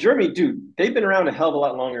 Germany, dude, they've been around a hell of a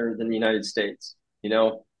lot longer than the United States.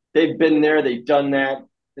 They've been there, they've done that.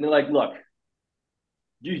 And they're like, look,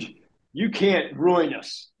 you can't ruin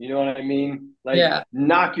us. You know what I mean? Like,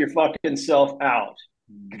 knock your fucking self out.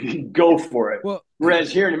 Go for it. Well,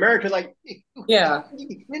 whereas here in America, like, no.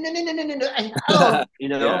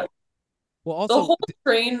 Well, also the whole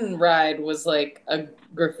train ride was like a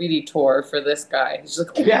graffiti tour for this guy. He's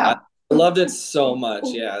like, I loved it so much.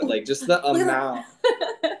 Yeah, like just the amount.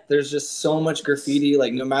 There's just so much graffiti.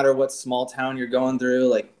 Like no matter what small town you're going through,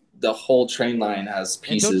 like the whole train line has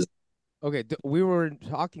pieces. Okay, we were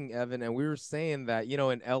talking, Evan, and we were saying that,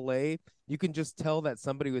 in LA, you can just tell that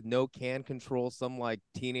somebody with no can control, some like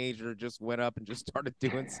teenager just went up and just started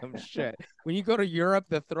doing some shit. When you go to Europe,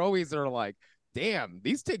 the throwies are like, damn,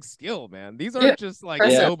 these take skill, man. These aren't just like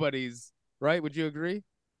nobodies, right? Would you agree?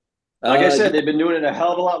 Like I said, they've been doing it a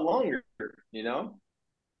hell of a lot longer,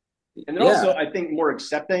 And they're also, I think, more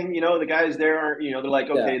accepting. The guys there aren't. They're like,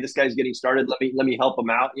 okay, this guy's getting started. Let me help him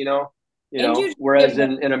out. And you Whereas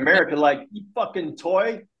in America, like, you fucking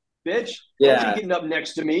toy, bitch. Don't be getting up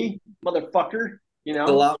next to me, motherfucker. It's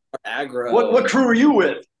a lot more aggro. What crew are you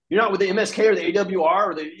with? You're not with the MSK or the AWR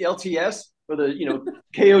or the LTS or the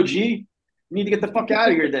KOG. You need to get the fuck out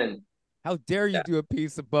of here then. How dare you do a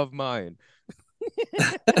piece above mine?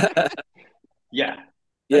 Yeah.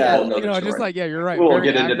 Just like, yeah, you're right. We'll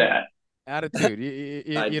get into that. Attitude.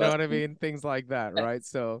 You know what I mean? Things like that, right?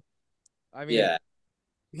 So, I mean,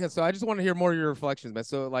 yeah. So I just want to hear more of your reflections, man.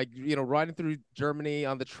 So, like, riding through Germany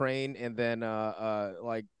on the train, and then, it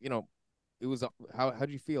was how'd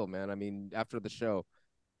you feel, man? I mean, after the show.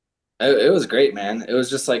 It was great, man. It was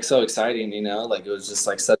just like so exciting, like it was just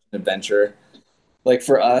like such an adventure, like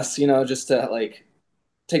for us, just to like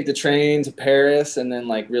take the train to Paris, and then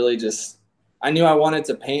like really just, I knew I wanted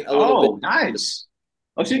to paint a little bit. Oh, nice.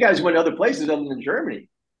 Oh, so you guys went to other places other than Germany?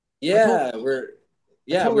 Yeah, we're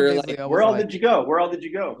like, where all did you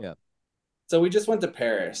go? Yeah. So we just went to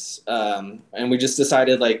Paris, and we just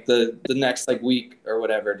decided like the next like week or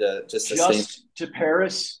whatever to to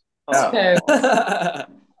Paris. Oh.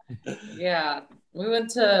 Yeah, we went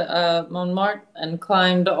to Montmartre and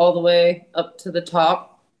climbed all the way up to the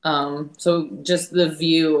top. So just the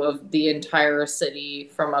view of the entire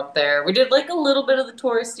city from up there. We did like a little bit of the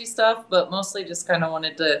touristy stuff, but mostly just kind of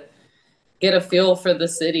wanted to get a feel for the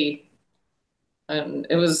city. And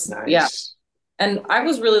it was nice. And I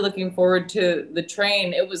was really looking forward to the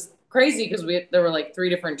train. It was crazy because there were like 3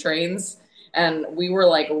 different trains. And we were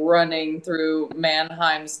like running through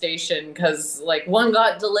Mannheim station because like one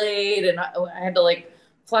got delayed, and I had to like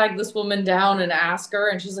flag this woman down and ask her.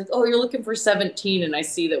 And she's like, "Oh, you're looking for 17." And I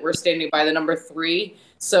see that we're standing by the number 3.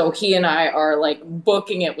 So he and I are like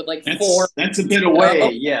booking it with like 4. That's a bit away.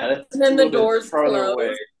 Yeah. And then the doors closed.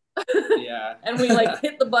 Away. Yeah. And we like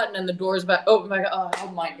hit the button and the doors back open.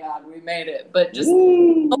 Oh my God, we made it. But just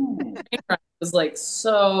it was like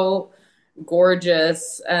so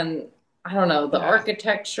gorgeous. And I don't know, the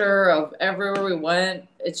architecture of everywhere we went,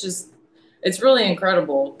 it's really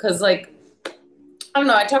incredible. Because, like, I don't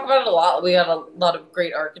know, I talk about it a lot. We got a lot of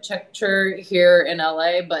great architecture here in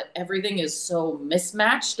LA, but everything is so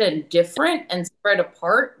mismatched and different and spread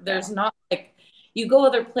apart. There's not like, you go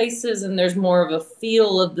other places and there's more of a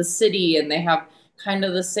feel of the city, and they have kind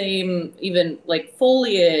of the same, even like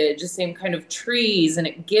foliage, the same kind of trees, and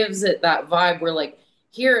it gives it that vibe where, like,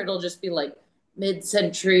 here it'll just be like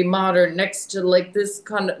mid-century modern next to like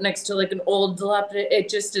an old dilapidated. It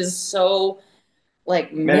just is so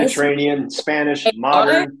like Mediterranean, Spanish,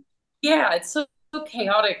 modern. Yeah, it's so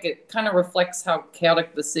chaotic. It kind of reflects how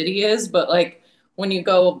chaotic the city is. But like when you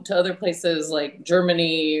go to other places like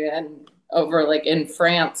Germany and over like in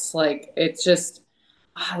France, like it's just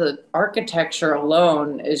the architecture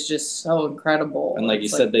alone is just so incredible. And like you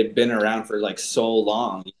said, they've been around for like so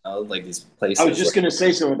long, like these places. I was just going to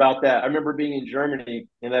say something about that. I remember being in Germany,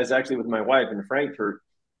 and that was actually with my wife in Frankfurt.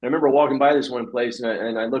 I remember walking by this one place,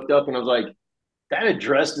 and I looked up and I was like, that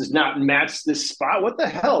address does not match this spot. What the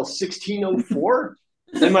hell? 1604?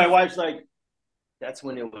 And my wife's like, that's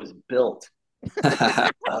when it was built.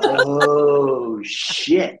 Oh,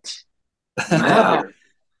 shit.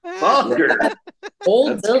 Fucker.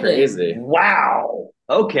 Old building. Crazy. Wow.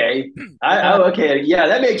 Okay. Okay. Yeah,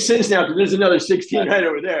 that makes sense now because there's another 16 right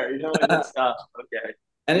over there. Okay.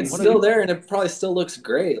 And it's still there, and it probably still looks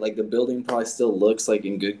great. Like the building probably still looks like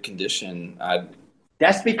in good condition.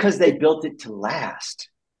 That's because they built it to last.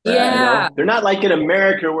 Yeah. They're not like in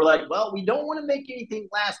America. We're like, well, we don't want to make anything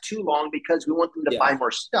last too long because we want them to buy more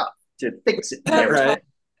stuff to fix it. Right.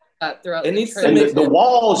 Throughout and the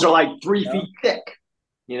walls are like 3 feet thick.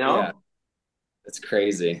 Yeah. It's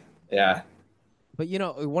crazy. Yeah. But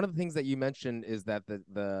one of the things that you mentioned is that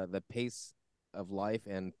the pace of life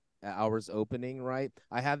and hours opening, right?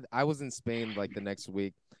 I was in Spain like the next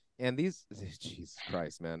week, and these, Jesus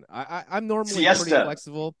Christ, man, I'm normally pretty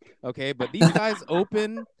flexible, okay, but these guys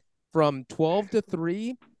open from 12 to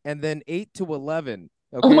 3 and then 8 to 11.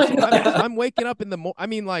 Okay, I'm waking up in the morning. I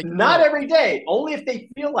mean, like, not every day, only if they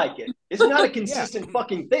feel like it. It's not a consistent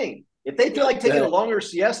fucking thing. If they feel like taking a longer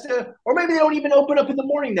siesta, or maybe they don't even open up in the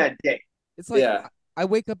morning that day. It's like, I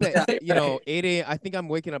wake up at 8 a.m. I think I'm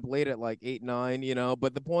waking up late at like 8, 9,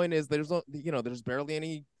 but the point is there's there's barely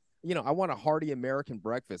any, I want a hearty American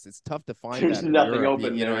breakfast. It's tough to find there's that in nothing Europe,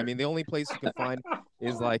 open there. I mean, the only place you can find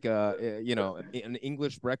is like an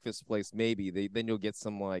English breakfast place, maybe. Then you'll get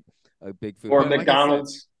some like a big food. Or but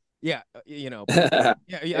McDonald's. Yeah, but, yeah.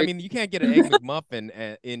 I mean, you can't get an egg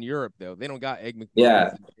McMuffin in Europe though. They don't got egg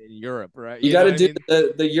McMuffins in Europe, right? You got to do I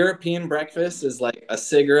mean? the European breakfast is like a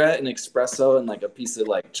cigarette, an espresso, and like a piece of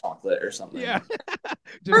like chocolate or something. Yeah,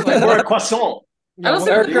 just like or a croissant. I don't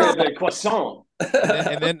think a croissant.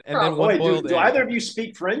 And then one boiled egg. Do either of you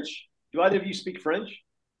speak French?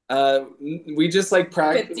 We just like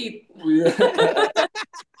practice.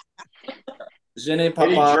 Je n'ai pas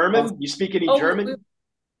any German? You speak any German?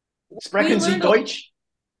 Sprechen Sie Deutsch?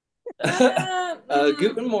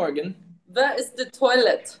 Guten Morgen. That is the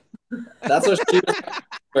toilet. That's what she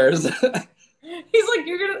wears. He's like,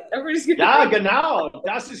 everybody's gonna. Ja, genau.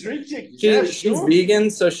 Das ist richtig. She's vegan,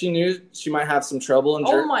 so she knew she might have some trouble in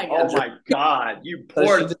Germany. Oh my god, you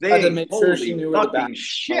poor thing. Had to make sure she knew where the back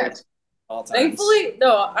shit. Thankfully,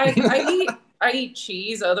 no, I eat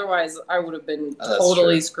cheese. Otherwise, I would have been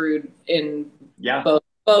totally screwed in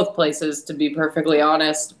both places, to be perfectly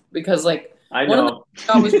honest. Because like I know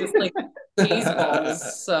I was just like cheese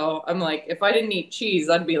balls. So I'm like, if I didn't eat cheese,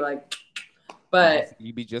 I'd be like, but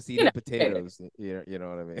you'd be just eating potatoes. You know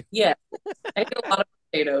what I mean? Yeah, I eat a lot of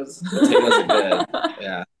potatoes. Potatoes are good.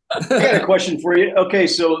 Yeah. I got a question for you. Okay,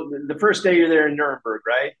 so the first day you're there in Nuremberg,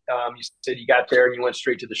 right? You said you got there and you went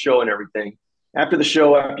straight to the show and everything. After the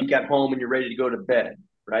show, after you got home and you're ready to go to bed,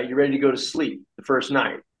 right? You're ready to go to sleep the first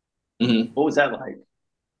night. Mm-hmm. What was that like?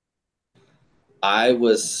 I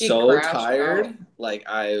was so tired. Like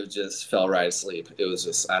I just fell right asleep. It was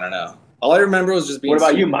just, I don't know. All I remember was just being. What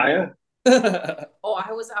about you, Maya? Oh,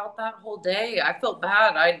 I was out that whole day. I felt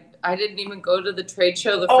bad. I didn't even go to the trade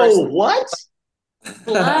show the first. Oh, what?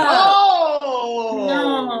 Oh,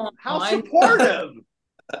 no! How supportive!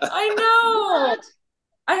 I know. What?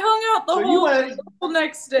 I hung out the whole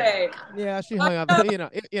next day. Yeah, she hung out.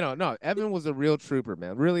 No, Evan was a real trooper,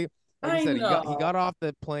 man. Really, like I said, he got off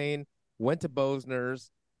the plane, went to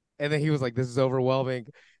Bosner's, and then he was like, "This is overwhelming.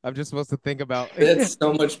 I'm just supposed to think about." It's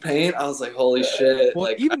so much pain. I was like, "Holy shit!" Well,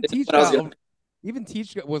 like even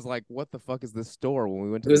Teachr was like, "What the fuck is this store?" When we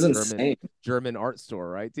went to the German art store,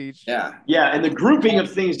 right, Teachr? Yeah, and the grouping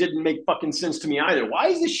of things didn't make fucking sense to me either. Why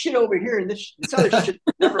is this shit over here and this other shit?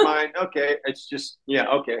 Never mind. Okay, it's just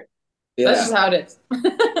okay. Yeah, that's just how it is.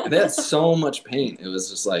 They had so much paint. It was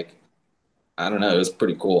just like, I don't know. It was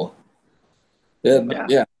pretty cool.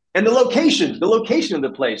 Yeah. And the location of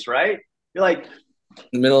the place, right? You're like, in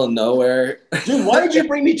the middle of nowhere. Dude, why did you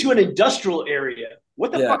bring me to an industrial area?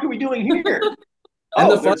 What the fuck are we doing here?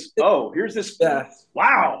 Here's this. Yeah.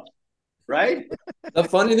 Wow. Right. The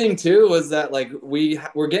funny thing too was that like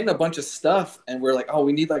we're getting a bunch of stuff and we're like, oh,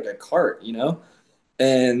 we need like a cart,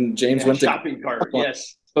 and James went to shopping cart.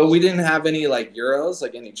 Yes. But we didn't have any like euros,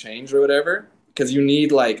 like any change or whatever, because you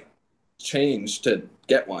need like change to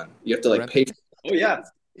get one. You have to like pay. Oh yeah.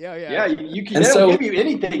 Yeah. You can never give you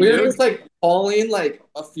anything. We were just like hauling like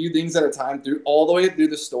a few things at a time all the way through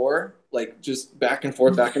the store, like just back and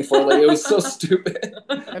forth. Like it was so stupid.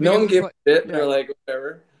 No one gave a shit. They're like,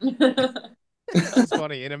 whatever. It's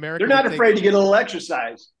funny in America. They're not afraid to get a little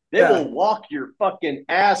exercise. They will walk your fucking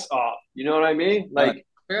ass off. You know what I mean? Like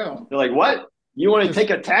they're like, what? You want to take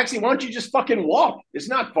a taxi? Why don't you just fucking walk? It's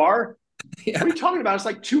not far. Yeah. What are you talking about? It's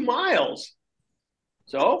like 2 miles.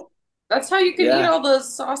 So. That's how you can eat all the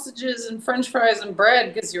sausages and French fries and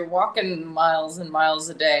bread, because you're walking miles and miles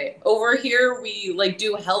a day. Over here, we like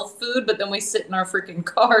do health food, but then we sit in our freaking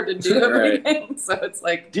car to do everything. Right. So it's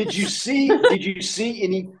like. Did you see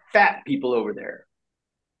any fat people over there?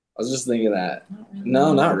 I was just thinking that.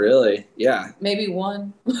 No, not really. Yeah. Maybe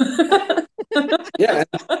one. Yeah.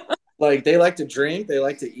 Like they like to drink, they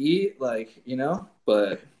like to eat, like,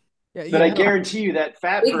 but. Yeah, but I guarantee you that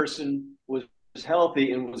fat person was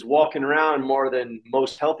healthy and was walking around more than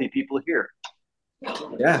most healthy people here.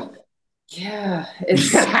 Yeah.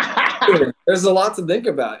 It's there's a lot to think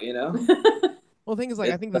about, Well, the thing is,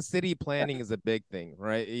 like, I think the city planning is a big thing,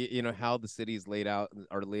 right? How the cities are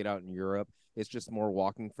laid out in Europe. It's just more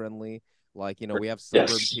walking friendly. Like, we have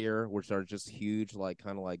suburbs here, which are just huge, like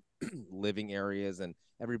kind of like living areas, and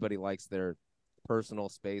everybody likes their personal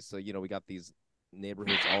space. So, we got these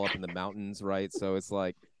neighborhoods all up in the mountains, right? So it's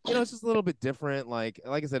like, it's just a little bit different. Like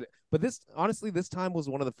I said, but this time was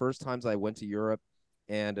one of the first times I went to Europe,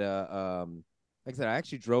 and like I said, I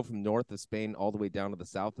actually drove from north of Spain all the way down to the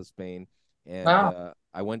south of Spain, and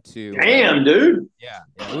I went to. Damn, dude. Yeah,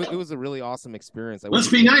 it was a really awesome experience.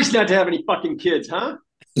 Must be nice not to have any fucking kids, huh?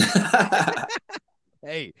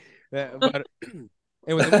 Hey, but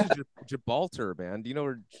it was Gibraltar, man. Do you know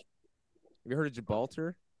where? Have you heard of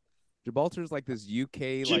Gibraltar? Gibraltar is like this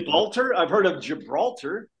UK. Gibraltar? I've heard of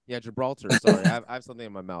Gibraltar. Yeah, Gibraltar. Sorry, I have something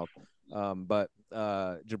in my mouth. But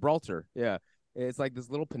Gibraltar. Yeah. It's like this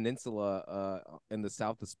little peninsula in the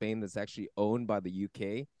south of Spain that's actually owned by the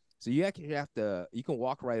UK. So you actually have to, you can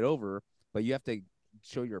walk right over, but you have to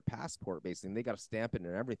show your passport basically. And they got to stamp it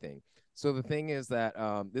and everything. So the thing is that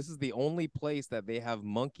this is the only place that they have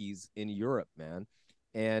monkeys in Europe, man.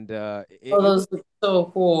 And those are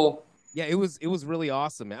so cool. Yeah, it was really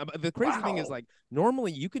awesome, man. But the crazy thing is, like,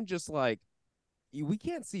 normally you can just like we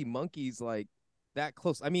can't see monkeys like that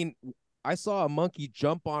close. I mean, I saw a monkey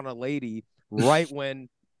jump on a lady right when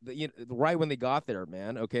right when they got there,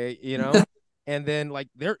 man. Okay, and then like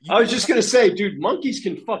I was just gonna say, dude, monkeys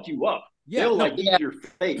can fuck you up. Yeah, they'll like eat your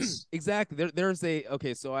face. Exactly. There's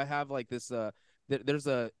okay, so I have like this there's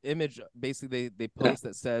a image basically they post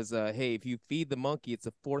that says hey, if you feed the monkey it's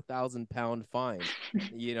a 4,000 pound fine.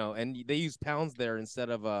 And they use pounds there instead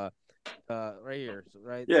of right here,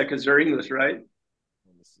 right? Yeah, because they're English, right?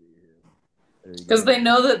 Let me see here. Because they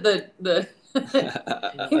know that the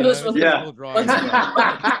English was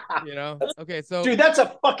Okay, so dude, that's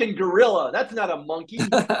a fucking gorilla. That's not a monkey.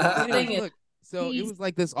 Look, so it was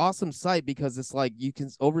like this awesome sight because it's like you can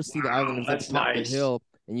oversee the island at the top of the hill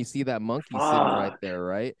and you see that monkey sitting right there,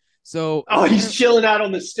 right? So he's chilling out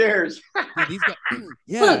on the stairs. These guys,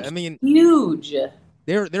 yeah, I mean, huge.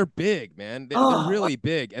 They're big, man. They're really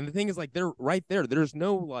big, and the thing is, like, they're right there. There's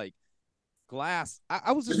no like glass.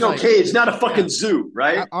 I was just there's no cage. It's not a fucking zoo,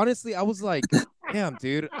 right? Honestly, I was like, damn,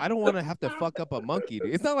 dude, I don't want to have to fuck up a monkey,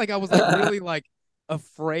 dude. It's not like I was like really like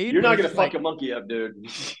afraid. You're not gonna fuck a monkey up, dude.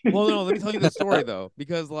 Well, no, let me tell you the story though,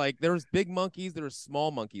 because like there's big monkeys, there's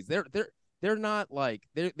small monkeys. They're not like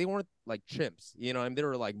they weren't like chimps, I mean, they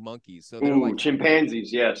were like monkeys. So they're like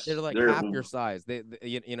chimpanzees, yes. They're like half your size. They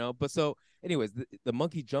but so anyways, the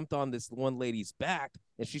monkey jumped on this one lady's back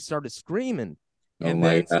and she started screaming. And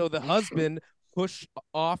then so the husband pushed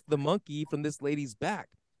off the monkey from this lady's back.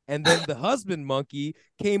 And then the husband monkey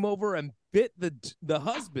came over and bit the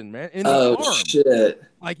husband, man, in the arm. Shit.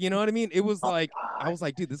 Like, you know what I mean? It was like, I was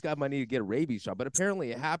like, dude, this guy might need to get a rabies shot. But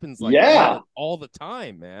apparently it happens like all the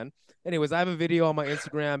time, man. Anyways, I have a video on my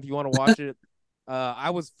Instagram if you want to watch it. I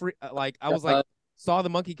was free, saw the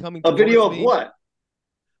monkey coming. A video of what?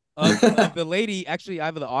 Of the lady. Actually, I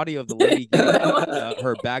have the audio of the lady getting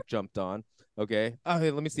her back jumped on. Okay.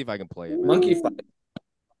 Hey, let me see if I can play it. Man. Monkey fight.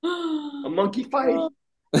 A monkey fight?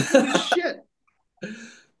 Shit.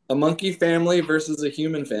 A monkey family versus a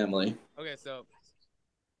human family. Okay, so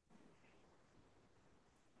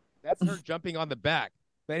that's her jumping on the back.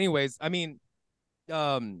 But anyways, I mean,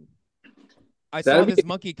 I saw this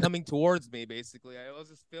monkey coming towards me, basically. I was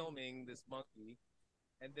just filming this monkey,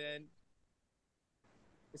 and then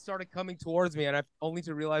it started coming towards me, and I only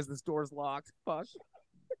to realize this door's locked. Fuck.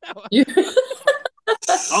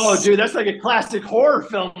 Oh, dude, that's like a classic horror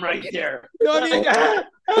film right there. No, I mean, I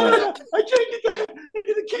can't get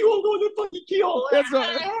the keyhole, go in the fucking keyhole.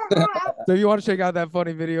 So if you want to check out that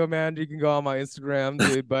funny video, man, you can go on my Instagram,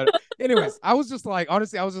 dude. But anyways, I was just like,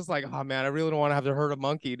 honestly, oh man, I really don't want to have to hurt a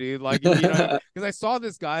monkey, dude. Like, because I saw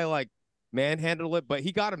this guy like manhandle it, but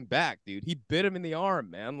he got him back, dude. He bit him in the arm,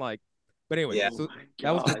 man. Like, but anyway, so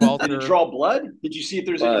that was Gibraltar. Did he draw blood? Did you see if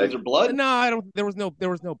there's any blood? No, I don't. There was no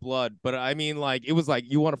blood. But I mean, like, it was like,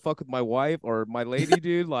 you want to fuck with my wife or my lady,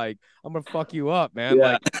 dude? Like, I'm gonna fuck you up, man.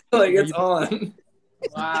 Yeah. Like it's on.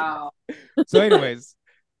 Wow. So, anyways,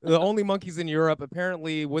 the only monkeys in Europe.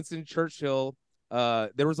 Apparently, Winston Churchill.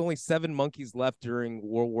 There was only 7 monkeys left during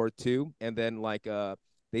World War II, and then like the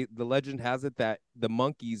legend has it that the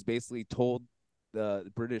monkeys basically told the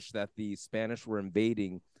British that the Spanish were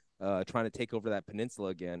invading. Trying to take over that peninsula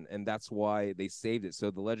again, and that's why they saved it.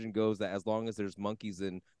 So the legend goes that as long as there's monkeys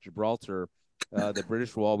in Gibraltar, the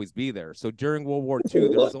British will always be there. So during World War II,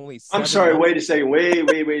 there was only 7 I'm sorry, monkeys. wait a second.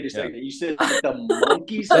 Wait a second. You said the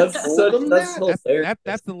monkeys told them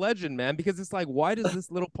that's the legend, man, because it's like, why does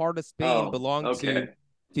this little part of Spain belong to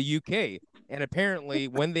UK? And apparently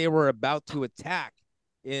when they were about to attack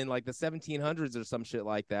in like the 1700s or some shit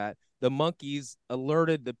like that, the monkeys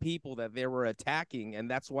alerted the people that they were attacking, and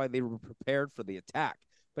that's why they were prepared for the attack.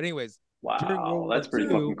 But anyways, wow, that's pretty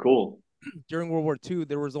fucking cool. During World War II,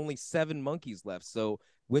 there was only 7 monkeys left. So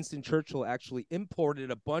Winston Churchill actually imported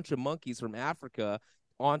a bunch of monkeys from Africa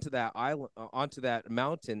onto that island, onto that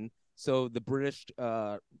mountain. So the British,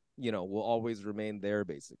 will always remain there,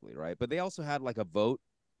 basically, right? But they also had like a vote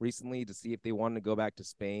recently to see if they wanted to go back to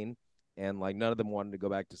Spain, and like none of them wanted to go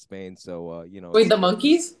back to Spain. So wait, the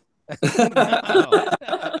monkeys?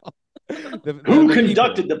 Who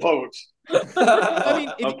conducted the vote? I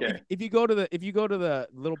mean, if you go to the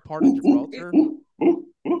little part of Gibraltar,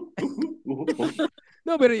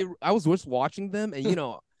 no, but I was just watching them, and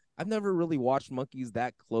I've never really watched monkeys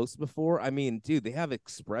that close before. I mean, dude, they have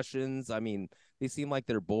expressions. I mean, they seem like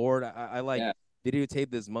they're bored. I like Yeah.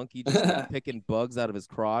 videotaped this monkey just like picking bugs out of his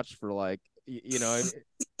crotch for like, you know, and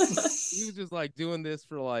he was just like doing this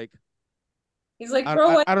for like He's like,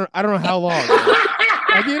 bro, I don't know how long. Man.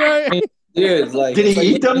 Like, you know, dude, like, did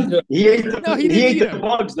he eat them? He ate no, the, he didn't ate eat the them.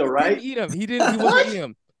 bugs though, right? He didn't eat them. He wasn't eating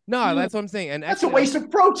them. No, that's what I'm saying. And That's a actually, waste of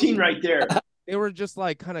protein right there. they were just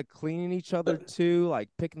like kind of cleaning each other too, like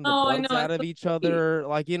picking the Oh, I bugs know, out of it's each so sweet. other.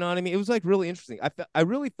 Like, you know what I mean? It was like really interesting. I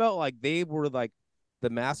really felt like they were like the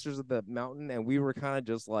masters of the mountain, and we were kind of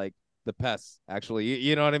just like the pests, actually.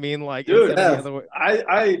 You know what I mean? Like, Dude, instead of the other way.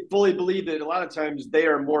 I fully believe that a lot of times they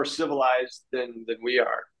are more civilized than we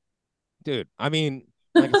are. Dude, I mean,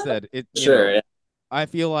 like I said, you sure. know, Yeah. I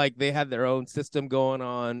feel like they had their own system going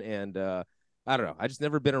on, and I don't know. I just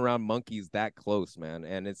never been around monkeys that close, man.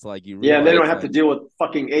 And it's like you Yeah, and they realize, don't have to like, deal with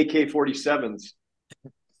fucking AK-47s.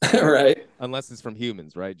 Right. unless it's from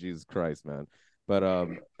humans, right? Jesus Christ, man. But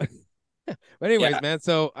but anyways, Yeah. man.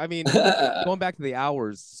 So I mean, going back to the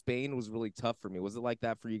hours, Spain was really tough for me. Was it like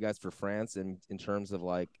that for you guys for France in terms of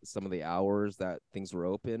like some of the hours that things were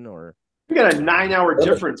open, or? We got a 9-hour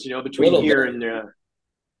difference, between Little here bit. and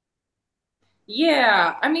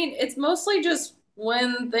Yeah, I mean, it's mostly just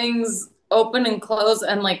when things open and close,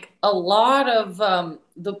 and like a lot of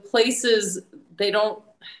the places they don't.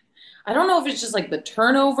 I don't know if it's just like the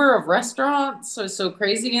turnover of restaurants so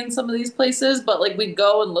crazy in some of these places, but like we'd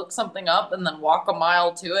go and look something up and then walk a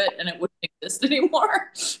mile to it and it wouldn't exist anymore,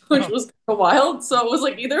 which was kind of wild. So it was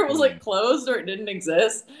like either it was like closed or it didn't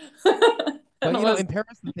exist. And But it you know, was in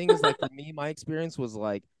Paris, the thing is like for me, my experience was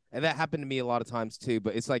like, and that happened to me a lot of times too.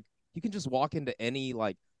 But it's like you can just walk into any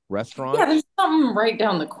like yeah, restaurant, there's something right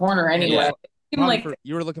down the corner and it's anyway. like, It seemed probably like for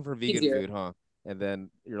you were looking for vegan easier. food, huh? And then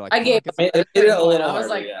you're like, I gave fuck, up it's I mean, at it a made it certain a point. little I was harder,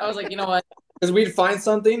 like, yeah. I was like, you know what? Because we'd find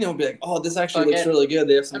something and we'd be like, oh, this actually Fuck looks it. really good.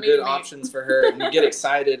 They have some I'm good eating meat. options for her. And we'd get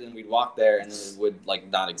excited and we'd walk there and then it would like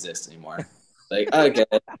not exist anymore. Like, okay,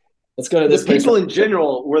 let's go to the this place. people in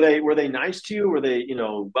general. Were they nice to you? Were they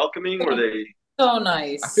welcoming? Were they? So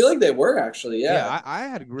nice. I feel like they were actually, yeah. yeah. I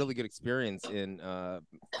had a really good experience in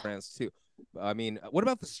France too. I mean, what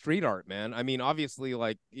about the street art, man? I mean, obviously,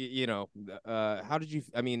 like you know, how did you?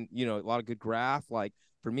 I mean, you know, a lot of good graph. Like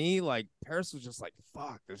for me, like Paris was just like,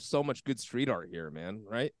 fuck. There's so much good street art here, man.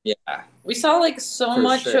 Right? Yeah. We saw like so For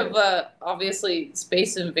much sure. of obviously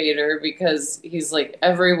Space Invader because he's like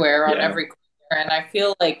everywhere on Yeah. every corner. And I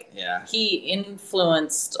feel like Yeah. he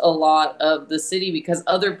influenced a lot of the city because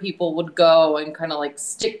other people would go and kind of like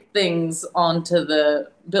stick things onto the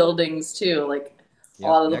buildings too. Like a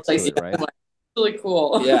lot of the Next to places it, right? like, really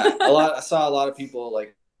cool. Yeah. I saw a lot of people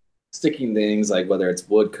like sticking things, like whether it's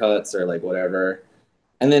woodcuts or like whatever.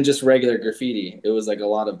 And then just regular graffiti. It was like a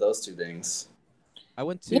lot of those two things. I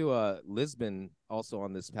went to Lisbon also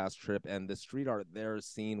on this past trip, and the street art there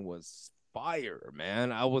scene was fire,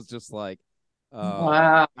 man. I was just like,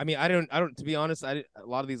 Wow. I mean, I don't. To be honest, a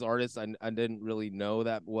lot of these artists I didn't really know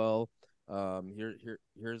that well.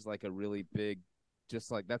 Here's like a really big,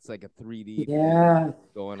 just like that's like a 3D Yeah. thing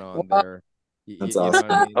going on Wow. there. That's You know what I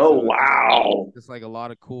awesome. mean? Oh So wow! just like a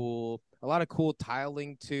lot of cool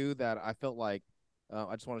tiling too that I felt like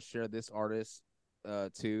I just want to share this artist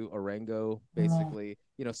too, Orengo, basically.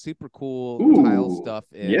 You know, super cool tile Ooh, stuff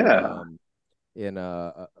yeah. in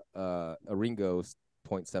Orengo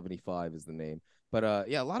 0.75 is the name. But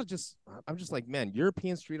yeah, a lot of just I'm just like, man,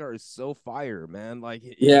 European street art is so fire, man. Like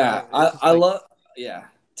you Yeah. know, it's just I like love, yeah.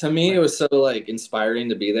 To me, it like was so like inspiring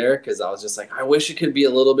to be there because I was just like, I wish it could be a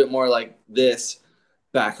little bit more like this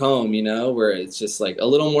back home, where it's just like a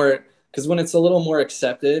little more, because when it's a little more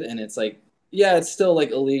accepted and it's like, yeah, it's still like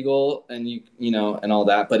illegal and and all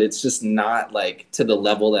that, but it's just not like to the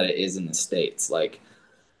level that it is in the States. Like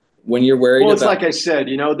when you're worried Well, it's about, like I said.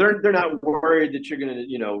 They're not worried that you're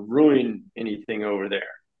gonna ruin anything over there.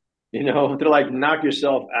 They're like knock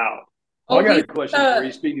yourself out. Oh, Oh, I got a question for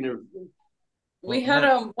you. Speaking of, we well,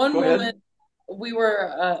 had one go moment ahead. we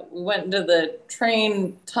went into the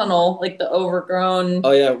train tunnel, like the overgrown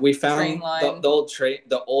oh yeah, we train found line.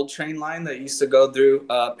 the old train line that used to go through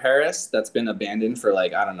Paris that's been abandoned for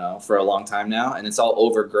like, I don't know, for a long time now, and it's all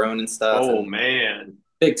overgrown and stuff, Oh and man.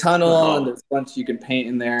 big tunnel, and Oh, there's a bunch you can paint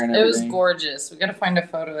in there and It was everything. gorgeous. We got to find a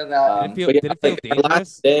photo of that. But yeah, did it feel like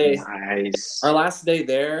dangerous? nice. our last day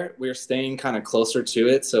there, we were staying kind of closer to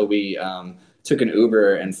it, so we took an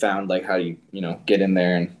Uber and found like how get in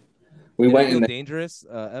there, and we Did it went in feel there. dangerous,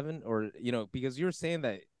 Evan? Or because you were saying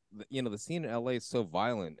that the scene in LA is so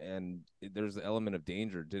violent and there's an element of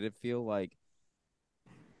danger. Did it feel like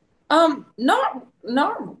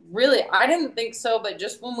Not really. I didn't think so, but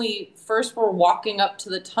just when we first were walking up to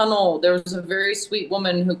the tunnel, there was a very sweet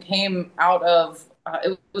woman who came out of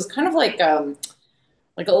it was kind of like a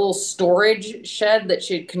little storage shed that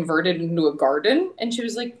she had converted into a garden, and she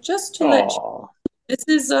was like, just to let you, Oh, this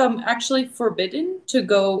is actually forbidden to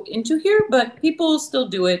go into here, but people still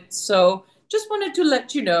do it. So just wanted to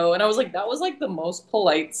let you know. And I was like, that was like the most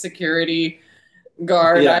polite security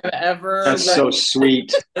guard Yeah, I've ever that's met. so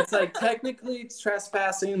sweet. it's like technically it's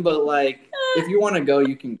trespassing, but like if you want to go,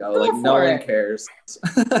 you can go. Like Go no for one it. cares.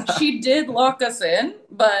 She did lock us in,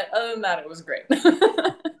 but other than that, it was great.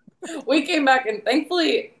 We came back, and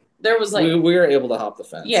thankfully there was like, we were able to hop the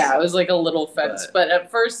fence. yeah, it was like a little fence, but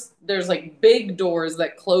at first there's like big doors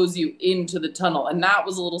that close you into the tunnel, and that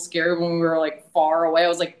was a little scary when we were like far away. I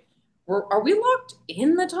was like, are we locked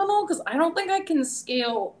in the tunnel? Because I don't think I can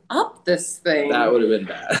scale up this thing. That would have been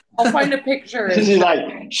bad. I'll find a picture. She's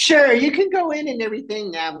like, sure, you can go in and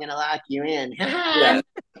everything. Now I'm gonna lock you in. Yeah,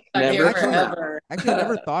 never come out. Actually, I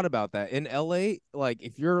never thought about that. In LA, like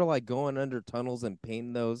if you're like going under tunnels and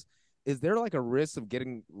painting those, is there like a risk of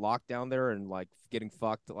getting locked down there and like getting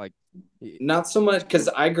fucked? Like, Not so much because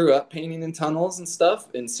I grew up painting in tunnels and stuff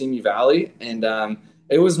in Simi Valley, and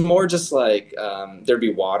it was more just like there'd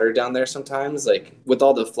be water down there sometimes. Like with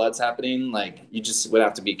all the floods happening, like you just would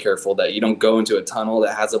have to be careful that you don't go into a tunnel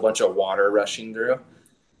that has a bunch of water rushing through.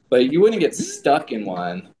 But you wouldn't get stuck in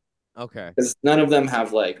one okay, because none of them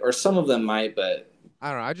have like, or some of them might, but I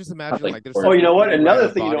don't know. I just imagine like, like there's. Oh, you know what? certain Another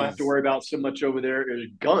random thing you don't have to bodies- worry about so much over there is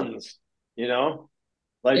guns. You know,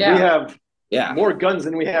 like Yeah. we have yeah, more guns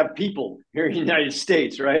than we have people here in the United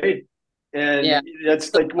States, right? And Yeah.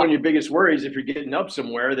 that's like one of your biggest worries if you're getting up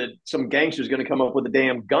somewhere that some gangster's going to come up with a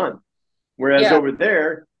damn gun. Whereas Yeah. over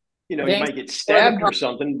there, you know, you Gangs- might get stabbed or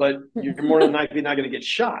something, but you're more than likely not going to get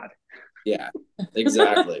shot. yeah,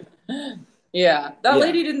 exactly. Yeah, that Yeah.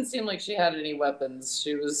 lady didn't seem like she had any weapons.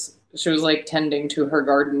 She was like tending to her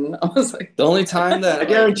garden. I was like, The only time that I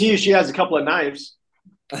guarantee you she has a couple of knives.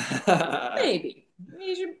 maybe.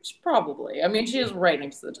 She probably. I mean, she is right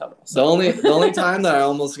next to the tunnel. the So. only time that I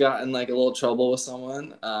almost got in like a little trouble with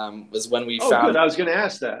someone was when we Oh, found good. I was going to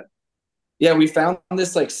ask that. yeah, we found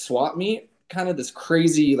this like swap meet, kind of this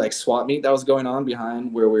crazy like swap meet that was going on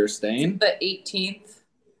behind where we were staying. The 18th.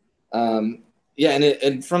 Yeah,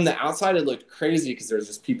 and from the outside it looked crazy because there's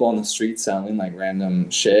just people on the street selling like random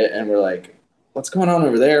shit, and we're like, what's going on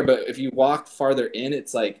over there? But if you walk farther in,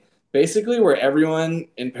 it's like basically where everyone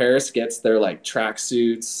in Paris gets their like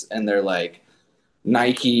tracksuits and their like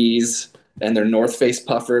Nikes and their North Face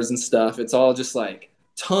puffers and stuff. It's all just like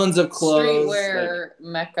tons of clothes. Streetwear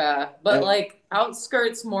mecca, but and- like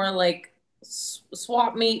outskirts more like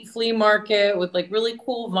swap meet flea market with like really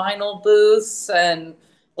cool vinyl booths and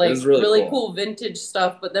like was really really cool. cool vintage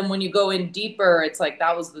stuff. But then when you go in deeper, it's like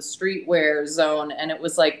that was the streetwear zone, and it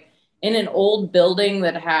was like in an old building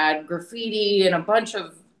that had graffiti and a bunch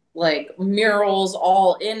of like murals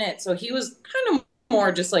all in it. So he was kind of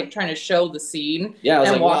more just like trying to show the scene. Yeah, I was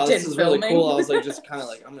and like, wow, walked this in is really filming. cool. I was like, just kind of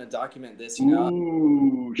like, I'm going to document this, you know?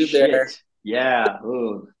 Ooh, Dude, shit. there. Yeah.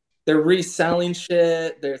 Ugh. They're reselling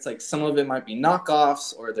shit. There's like some of it might be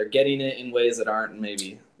knockoffs, or they're getting it in ways that aren't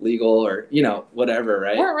maybe legal, or you know, whatever,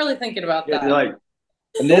 right? Weren't really thinking about Yeah, that. they're like,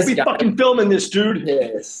 And don't this be guy fucking filming this, dude.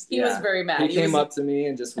 pissed. He was very mad. He He came was- up to me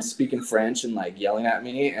and just was speaking French and like yelling at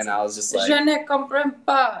me, and I was just like, Je ne comprends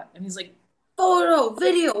pas. And he's like, photo,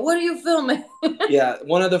 video, what are you filming? yeah.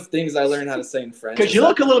 One of the things I learned how to say in French Because is you that-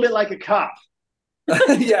 look a little bit like a cop.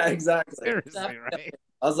 yeah, exactly. Seriously, right?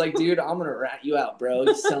 I was like, dude, I'm gonna rat you out, bro.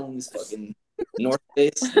 You're selling these fucking North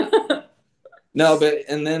Face. No, but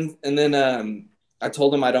and then I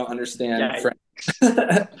told him I don't understand Yeah. French.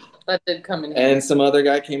 That did come in. And some other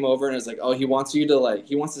guy came over and was like, oh, he wants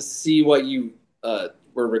to see what you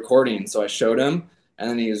were recording. So I showed him, and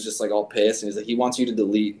then he was just like all pissed, and he's like, he wants you to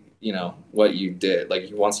delete, you know, what you did. Like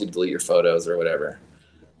he wants you to delete your photos or whatever.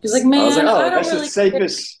 He's like, I man, was like, oh, I don't That's really the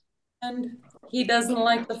safest. care. He doesn't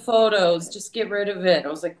like the photos. Just get rid of it. I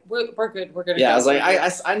was like, we're good. We're gonna. Yeah, go. I was like,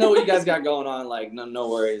 I know what you guys got going on. Like, no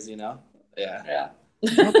worries, you know. Yeah. Yeah.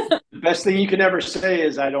 The best thing you can ever say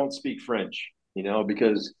is I don't speak French, you know,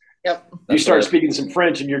 because Yep. you start speaking some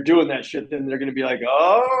French and you're doing that shit, then they're going to be like,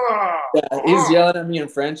 oh. Yeah, he's yelling at me in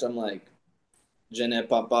French. I'm like, je ne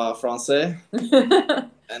parle pas français.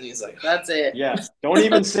 And he's like, That's it. Yeah, don't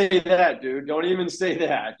even say that, dude. Don't even say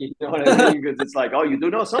that. You know what I mean? Because it's like, oh, you do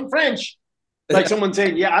know some French. It's like someone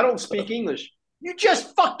saying, yeah, I don't speak English. You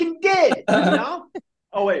just fucking did, you know?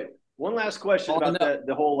 Oh, wait. One last question about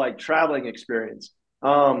the whole like traveling experience.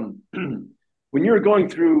 When you were going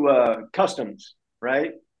through customs,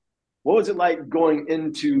 right? What was it like going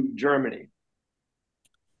into Germany?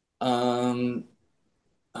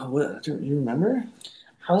 What do you remember?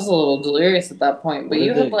 I was a little delirious at that point, but What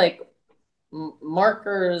you did had they- like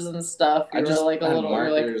markers and stuff. You I were just like a had little.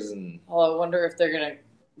 You're like, markers and oh, I wonder if they're gonna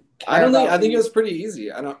I care don't think. about I think me. it was pretty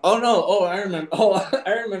easy. I don't. Oh no. Oh, I remember. Oh,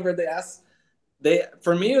 I remember. They asked.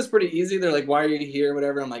 For me it was pretty easy. They're like, "Why are you here?"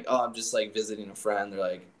 Whatever. I'm like, "Oh, I'm just like visiting a friend." They're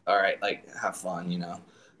like, "All right, like have fun," you know.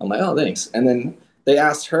 I'm like, "Oh, thanks." And then they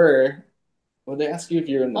asked her. Well, they ask you if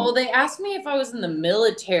you're in the. Oh, they asked me if I was in the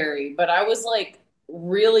military, but I was like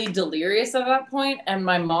really delirious at that point, and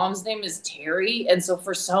my mom's name is Terry, and so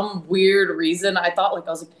for some weird reason, I thought like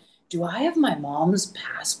I was like, do I have my mom's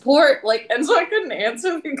passport? Like, and so I couldn't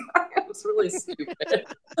answer the guy. I was really stupid.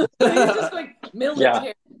 But he was just like military.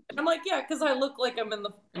 Yeah. And I'm like, yeah, because I look like I'm in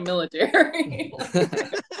the military. Well,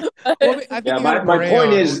 I think Yeah, you got a my beret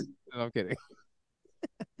point on. is, No, I'm kidding.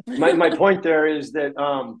 my point there is that,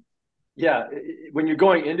 yeah, when you're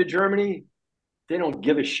going into Germany, they don't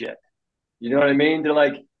give a shit. You know what I mean? They're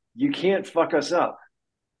like, you can't fuck us up.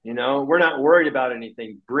 You know, we're not worried about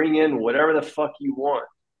anything. Bring in whatever the fuck you want.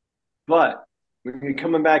 But when you're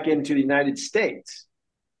coming back into the United States,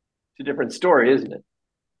 it's a different story, isn't it?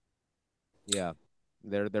 Yeah,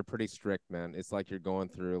 they're pretty strict, man. It's like you're going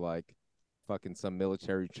through like fucking some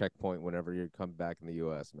military checkpoint whenever you come back in the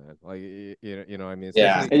U.S., man. Like you know what I mean?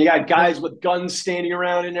 Yeah. Especially- And you got guys with guns standing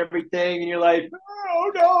around and everything, and you're like,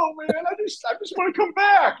 oh no, man, I just want to come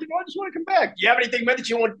back. You know, I just want to come back. Do you have anything with it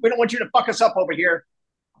you want? We don't want you to fuck us up over here.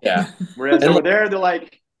 Yeah. Whereas And over there, they're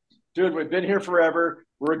like, dude, we've been here forever.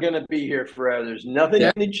 We're gonna be here forever. There's nothing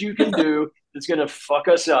Yeah. that you can do that's gonna fuck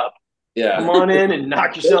us up. Yeah. Come on in and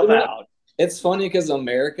knock yourself out. It's funny because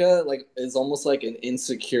America like is almost like an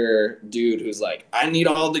insecure dude who's like, I need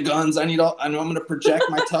all the guns. I know I'm gonna project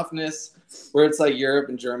my toughness. Where it's like Europe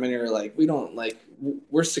and Germany are like, we don't like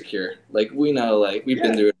we're secure. Like we know, like we've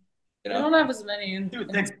been through it. You I know? don't have as many. Dude,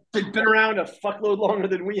 they've been around a fuckload longer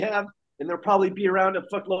than we have, and they'll probably be around a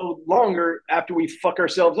fuckload longer after we fuck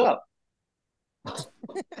ourselves up.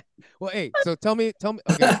 Well, hey, so tell me.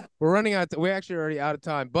 Okay, we're running out. We're actually already out of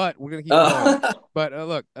time, but we're gonna keep going. But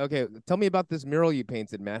look, okay, tell me about this mural you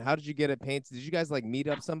painted, man. How did you get it painted? Did you guys like meet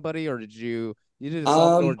up somebody, or did you did a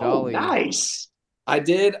Salvador Dali? Nice. I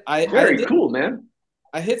did. Very cool, man.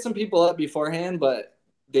 I hit some people up beforehand, but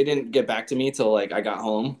they didn't get back to me till like I got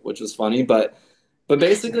home, which was funny. But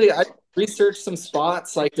basically, I researched some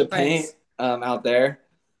spots like to paint out there,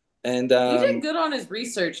 and He did good on his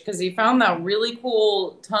research because he found that really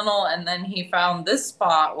cool tunnel, and then he found this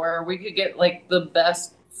spot where we could get like the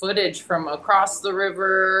best footage from across the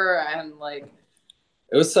river, and like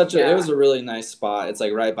it was it was a really nice spot. It's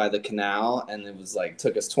like right by the canal, and it was like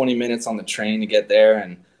took us 20 minutes on the train to get there,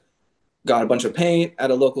 and got a bunch of paint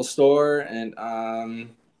at a local store, and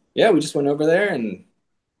yeah, we just went over there, and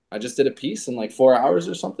I just did a piece in like 4 hours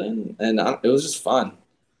or something, and it was just fun.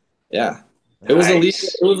 Yeah, it was illegal.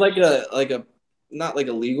 It was like a not like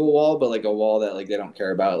a legal wall, but like a wall that like they don't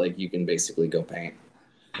care about. Like you can basically go paint.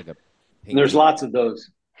 Like a And there's lots of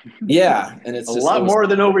those. Yeah, and it's a just lot more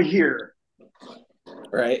than over here.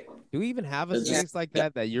 Right. Do we even have a It's space just- like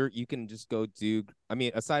that you can just go do? I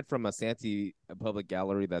mean, aside from a Santee public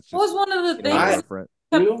gallery, that's just that was one of the you know, things different.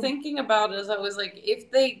 I kept thinking about is I was like,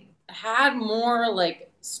 if they had more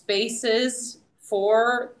like spaces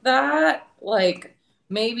for that, like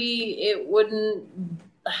maybe it wouldn't.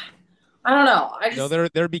 I don't know. I just No,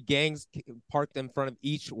 there'd be gangs parked in front of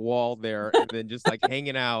each wall there, and then just like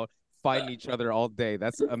hanging out, fighting each other all day.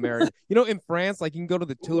 That's America. You know, in France, like you can go to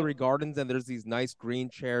the Tuileries Gardens, and there's these nice green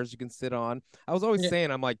chairs you can sit on. I was always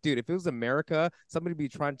saying, I'm like, dude, if it was America, somebody would be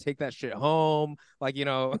trying to take that shit home. Like, you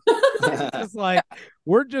know, it's just like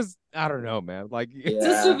we're just, I don't know, man. Like, it's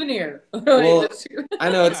a souvenir. Well, I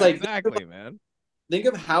know it's like exactly, man. Think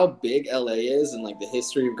of how big LA is and like the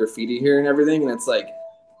history of graffiti here and everything, and it's like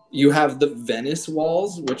you have the Venice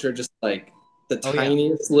walls, which are just like the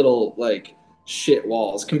tiniest little like shit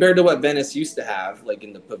walls compared to what Venice used to have, like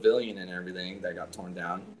in the pavilion and everything that got torn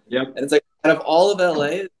down. Yep. And it's like out of all of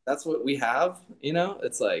LA, that's what we have. You know,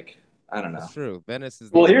 it's like I don't know. That's true. Venice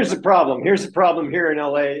is. Well, here's the problem. Here's the problem here in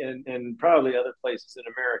LA and probably other places in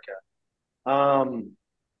America.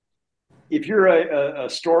 If you're a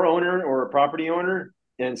store owner or a property owner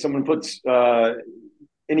and someone puts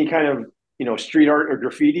any kind of street art or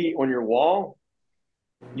graffiti on your wall,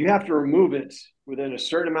 you have to remove it within a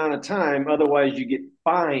certain amount of time. Otherwise, you get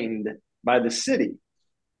fined by the city.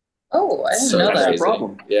 Oh, I didn't know that's that. the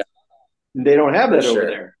problem. Yeah, they don't have that over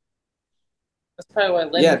there. That's probably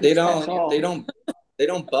why. Yeah, they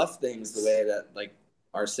don't buff things the way that like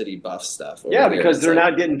our city buffs stuff. Yeah, because they're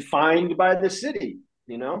not getting fined by the city.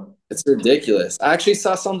 you know? It's ridiculous. I actually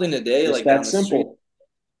saw something today, Just like down that the street. simple.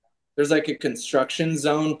 There's like a construction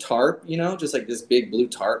zone tarp, just like this big blue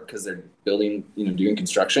tarp because they're building, doing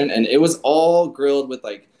construction. And it was all grilled with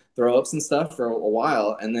like throw ups and stuff for a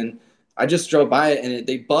while. And then I just drove by it and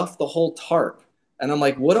they buffed the whole tarp. And I'm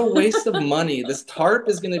like, what a waste of money. This tarp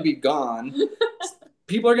is going to be gone.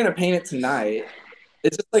 People are going to paint it tonight.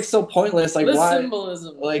 It's just like so pointless. Like, the why?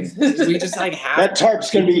 symbolism. Like, we just like have that tarp's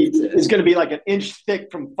going to be like an inch thick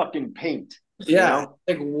from fucking paint. Yeah,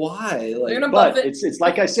 like why? Like, but it's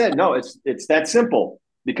like I said, no, it's that simple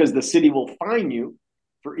because the city will fine you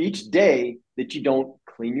for each day that you don't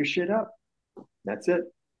clean your shit up. That's it.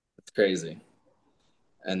 It's crazy,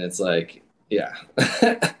 and it's like, yeah.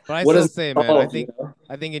 But I still say, man,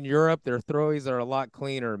 I think in Europe their throwies are a lot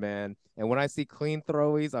cleaner, man. And when I see clean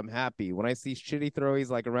throwies, I'm happy. When I see shitty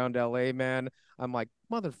throwies like around LA, man, I'm like,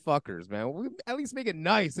 motherfuckers, man. At least make it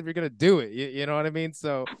nice if you're gonna do it. You know what I mean?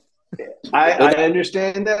 So. I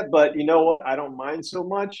understand that, but you know what? I don't mind so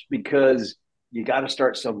much because you got to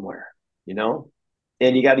start somewhere, and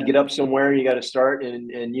you got to get up somewhere. And you got to start, and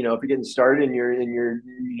if you're getting started and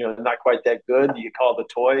you're not quite that good, you call the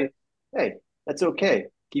toy. Hey, that's okay.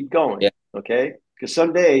 Keep going, okay? Because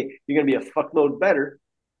someday you're gonna be a fuckload better,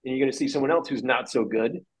 and you're gonna see someone else who's not so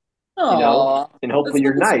good, and hopefully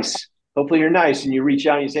you're nice. Hopefully you're nice, and you reach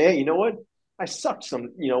out and you say, hey, you know what? I sucked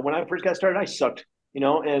when I first got started, I sucked. I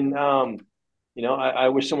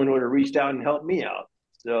wish someone would have reached out and helped me out.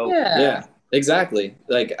 So yeah, exactly.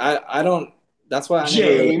 Like I don't. That's why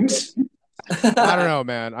James. I don't know,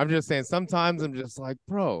 man. I'm just saying. Sometimes I'm just like,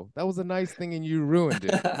 bro, that was a nice thing and you ruined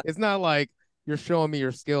it. It's not like you're showing me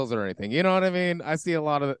your skills or anything. You know what I mean? I see a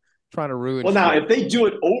lot of trying to ruin. Well, now if they do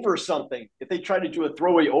it over something, if they try to do a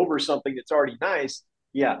throwaway over something that's already nice,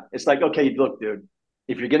 yeah, it's like, okay, look, dude.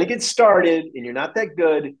 If you're going to get started and you're not that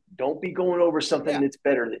good, don't be going over something that's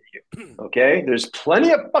better than you. Okay? There's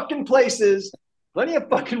plenty of fucking places, plenty of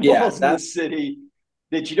fucking balls in the city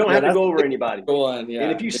that you don't have to go over anybody.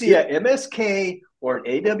 And if you see a MSK or an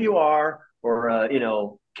AWR or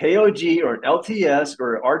KOG or an LTS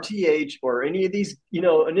or RTH or any of these,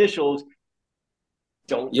 initials,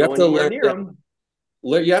 don't go anywhere near them.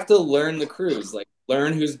 You have to learn the crews. Like,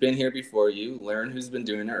 learn who's been here before you, learn who's been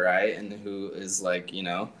doing it right, and who is like,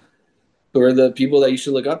 who are the people that you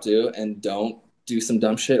should look up to, and don't do some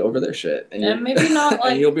dumb shit over their shit. And maybe not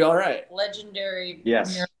like and you'll be all right. Legendary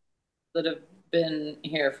that have been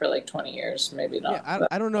here for like 20 years, maybe not. Yeah,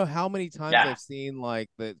 I don't know how many times I've seen like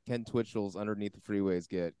the Ken Twitchells underneath the freeways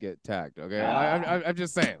get tagged. Okay, I'm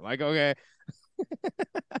just saying, like, okay.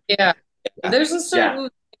 Yeah, there's a certain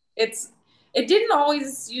it didn't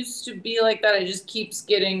always used to be like that. It just keeps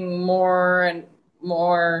getting more and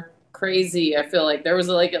more crazy. I feel like there was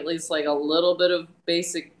like at least like a little bit of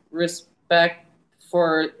basic respect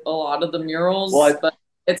for a lot of the murals, but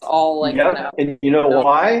it's all like and you know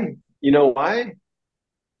why? You know why?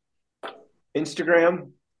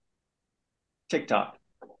 Instagram, TikTok.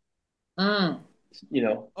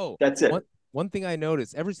 That's it. One thing I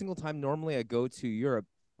noticed every single time normally I go to Europe,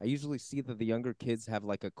 I usually see that the younger kids have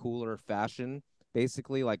like a cooler fashion,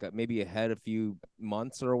 basically like maybe ahead a few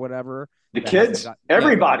months or whatever. The kids,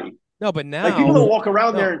 everybody. No, but now like people don't walk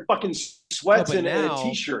around there in fucking sweats and a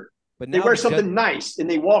t-shirt. But they wear something nice and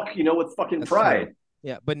they walk, with fucking pride. True.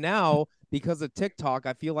 Yeah, but now because of TikTok,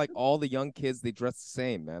 I feel like all the young kids they dress the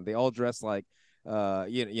same, man. They all dress like,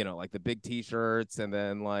 like the big T-shirts and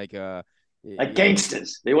then like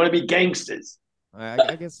gangsters. They want to be gangsters.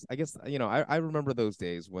 I guess I remember those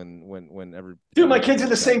days when every dude, my kids are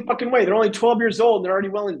the same fucking way. They're only 12 years old and they're already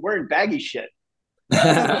wearing baggy shit.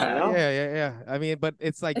 Yeah. I mean, but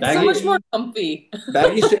it's like it's so much more comfy.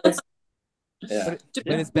 Baggy shit. Yeah,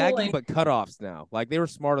 but it's baggy but cutoffs now. Like they were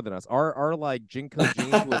smarter than us. Our like Jinko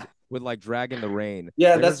jeans would like drag in the rain.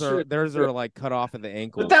 Yeah, that's true. Theirs are like cut off at the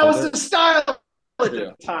ankle. But that was the style at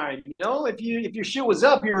the time. If your shit was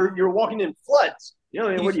up, you're walking in floods. What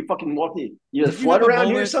are you fucking walking? You flood around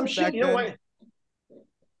here or some shit? Why?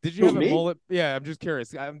 Did you have a mullet? Yeah, I'm just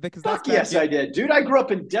curious. Because fuck yes, I did, dude. I grew up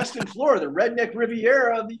in Destin, Florida, the redneck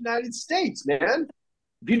Riviera of the United States, man.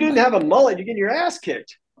 If you didn't have a mullet, you're getting your ass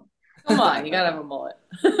kicked. Come on, you gotta have a mullet.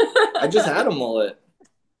 I just had a mullet.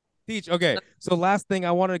 Teach. Okay, so last thing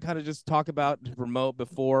I wanted to kind of just talk about to promote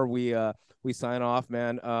before we sign off,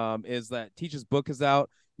 man, is that Teach's book is out.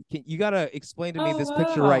 You gotta explain to me this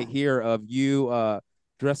picture right here of you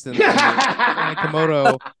dressed in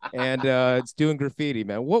Komodo and it's doing graffiti,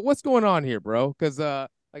 man. What's going on here, bro? Because like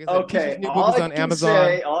I said, okay, new book is on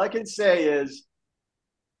Amazon. All I can say is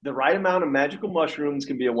the right amount of magical mushrooms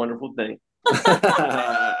can be a wonderful thing.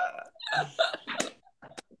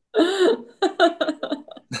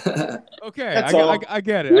 Okay, That's all. I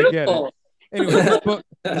get it. I get it. Beautiful. Anyway,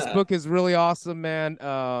 this book is really awesome, man.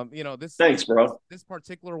 Thanks, bro. This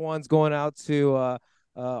particular one's going out to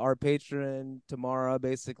our patron Tamara,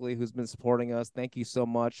 basically, who's been supporting us. Thank you so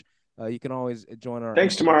much. You can always join our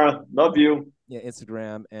Thanks, Tamara. Love you. Yeah,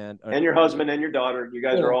 Instagram and your husband and your daughter. You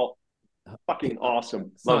guys are all fucking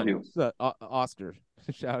awesome. Love you. Oscar.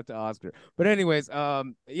 Shout out to Oscar. But anyways,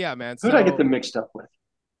 yeah, man. Who did I get them mixed up with?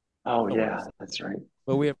 Oh yeah, that's right.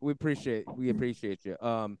 But we appreciate you.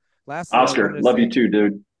 Lastly, Oscar, love you too,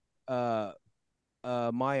 dude.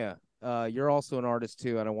 Maya, you're also an artist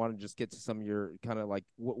too, and I want to just get to some of your kind of like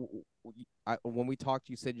when we talked,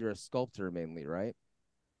 you said you're a sculptor mainly, right?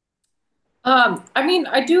 I mean,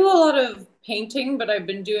 I do a lot of painting, but I've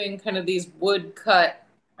been doing kind of these wood cut.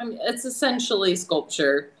 I mean, it's essentially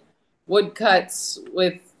sculpture, wood cuts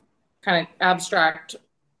with kind of abstract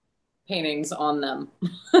paintings on them.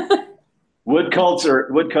 Woodcuts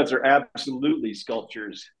are absolutely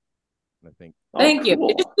sculptures. I think. Thank you.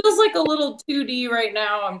 It just feels like a little 2D right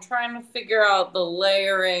now. I'm trying to figure out the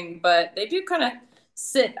layering, but they do kind of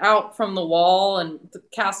sit out from the wall and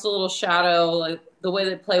cast a little shadow, like the way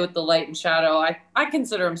they play with the light and shadow. I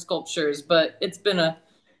consider them sculptures, but it's been a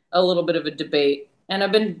little bit of a debate. And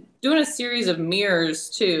I've been doing a series of mirrors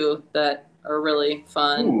too that are really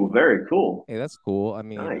fun. Ooh, very cool. Hey, that's cool. I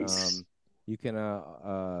mean, nice. You can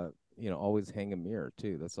always hang a mirror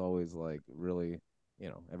too. That's always like really,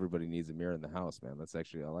 everybody needs a mirror in the house, man. That's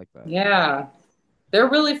actually, I like that. Yeah. They're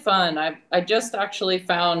really fun. I just actually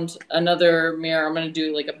found another mirror. I'm going to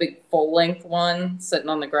do like a big full length one sitting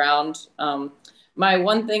on the ground. My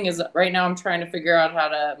one thing is right now I'm trying to figure out how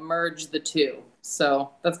to merge the two.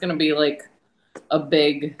 So that's going to be like a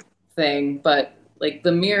big thing, but like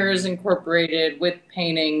the mirrors incorporated with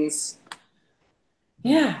paintings.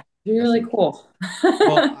 Yeah, be really cool.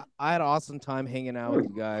 Well, I had an awesome time hanging out with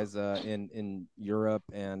you guys in Europe,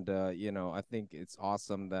 and I think it's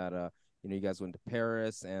awesome that you guys went to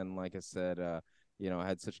Paris, and like I said, I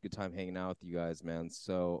had such a good time hanging out with you guys, man.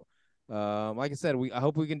 So, like I said, I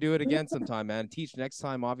hope we can do it again sometime, man. Teach next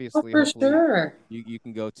time, obviously. For sure. You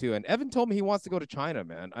can go too. And Evan told me he wants to go to China,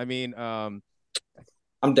 man. I mean,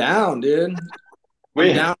 I'm down, dude.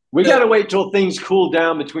 We got to wait till things cool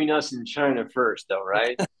down between us and China first, though,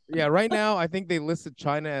 right? Yeah, right now I think they listed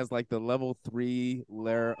China as like the level 3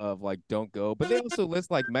 layer of like don't go, but they also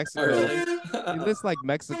list like Mexico. They list like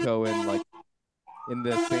Mexico in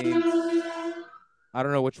the same. I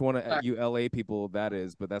don't know which one of you LA people that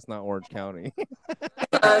is, but that's not Orange County.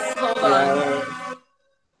 Hold on.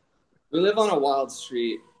 We live on a wild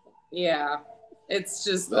street. Yeah, it's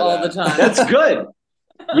just all the time. That's good.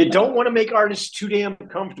 You don't want to make artists too damn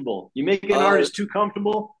comfortable. You make an artist too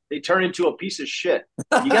comfortable, they turn into a piece of shit.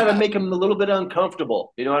 You got to make them a little bit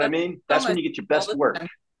uncomfortable. You know what I mean? That's when you get your best work.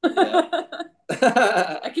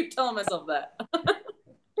 I keep telling myself that.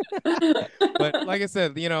 But like I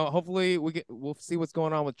said, hopefully we'll see what's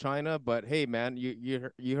going on with China. But hey, man,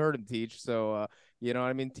 you heard him Teach. So what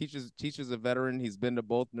I mean, Teach is a veteran. He's been to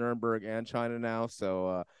both Nuremberg and China now.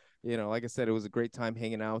 So like I said, it was a great time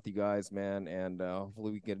hanging out with you guys, man. And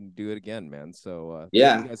hopefully we can do it again, man. So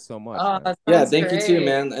thank you guys so much. Thank you too,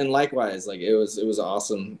 man. And likewise, like it was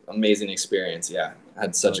awesome, amazing experience. Yeah, I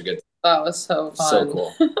had such a good. That was so fun. So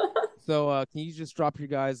cool. So can you just drop your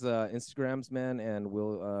guys' Instagrams, man, and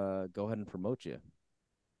we'll go ahead and promote you.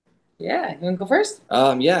 Yeah, you want to go first?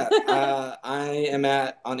 I am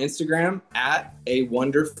on Instagram at A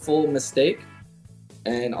Wonderful Mistake,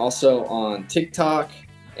 and also on TikTok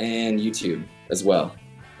and YouTube as well.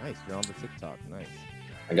 Nice, you're on the TikTok. Nice.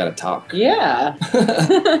 I gotta talk. Yeah.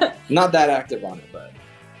 Not that active on it, but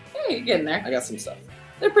hey, you're getting there. I got some stuff.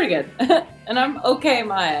 They're pretty good. And I'm okay,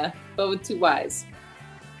 Maya, but with 2 Y's.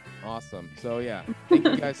 Awesome. So yeah, thank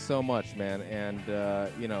you guys so much, man. And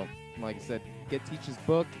like I said, get Teach's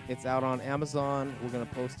book. It's out on Amazon. We're gonna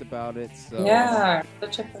post about it. So yeah, go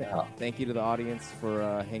check that out. Thank you to the audience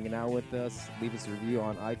for hanging out with us. Leave us a review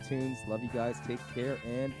on iTunes. Love you guys. Take care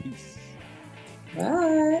and peace.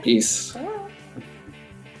 Bye. Peace. Bye.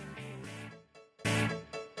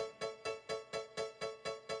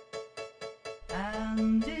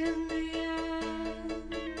 And in the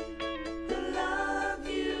end, the love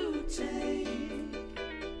you take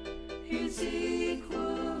is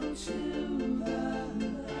equal to the love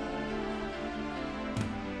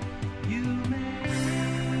you make.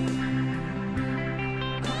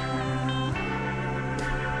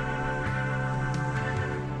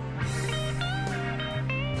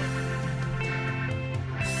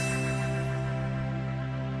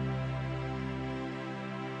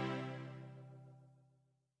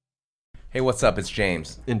 Hey, what's up? It's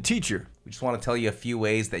James. And Teachr. We just want to tell you a few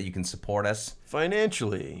ways that you can support us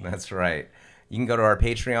financially. That's right. You can go to our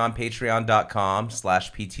Patreon,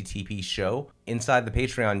 patreon.com/PTTP show. Inside the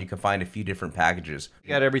Patreon, you can find a few different packages. You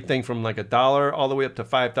got everything from like $1 all the way up to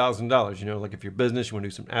 $5,000. You know, like if you're a business, you want to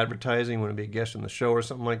do some advertising, you want to be a guest on the show or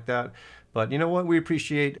something like that. But you know what? We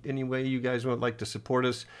appreciate any way you guys would like to support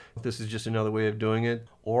us. This is just another way of doing it.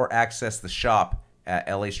 Or access the shop at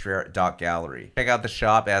lastreetart.gallery. Check out the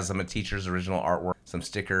shop as some of Teachr's original artwork, some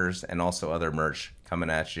stickers, and also other merch coming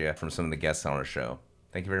at you from some of the guests on our show.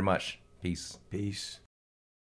 Thank you very much. Peace. Peace.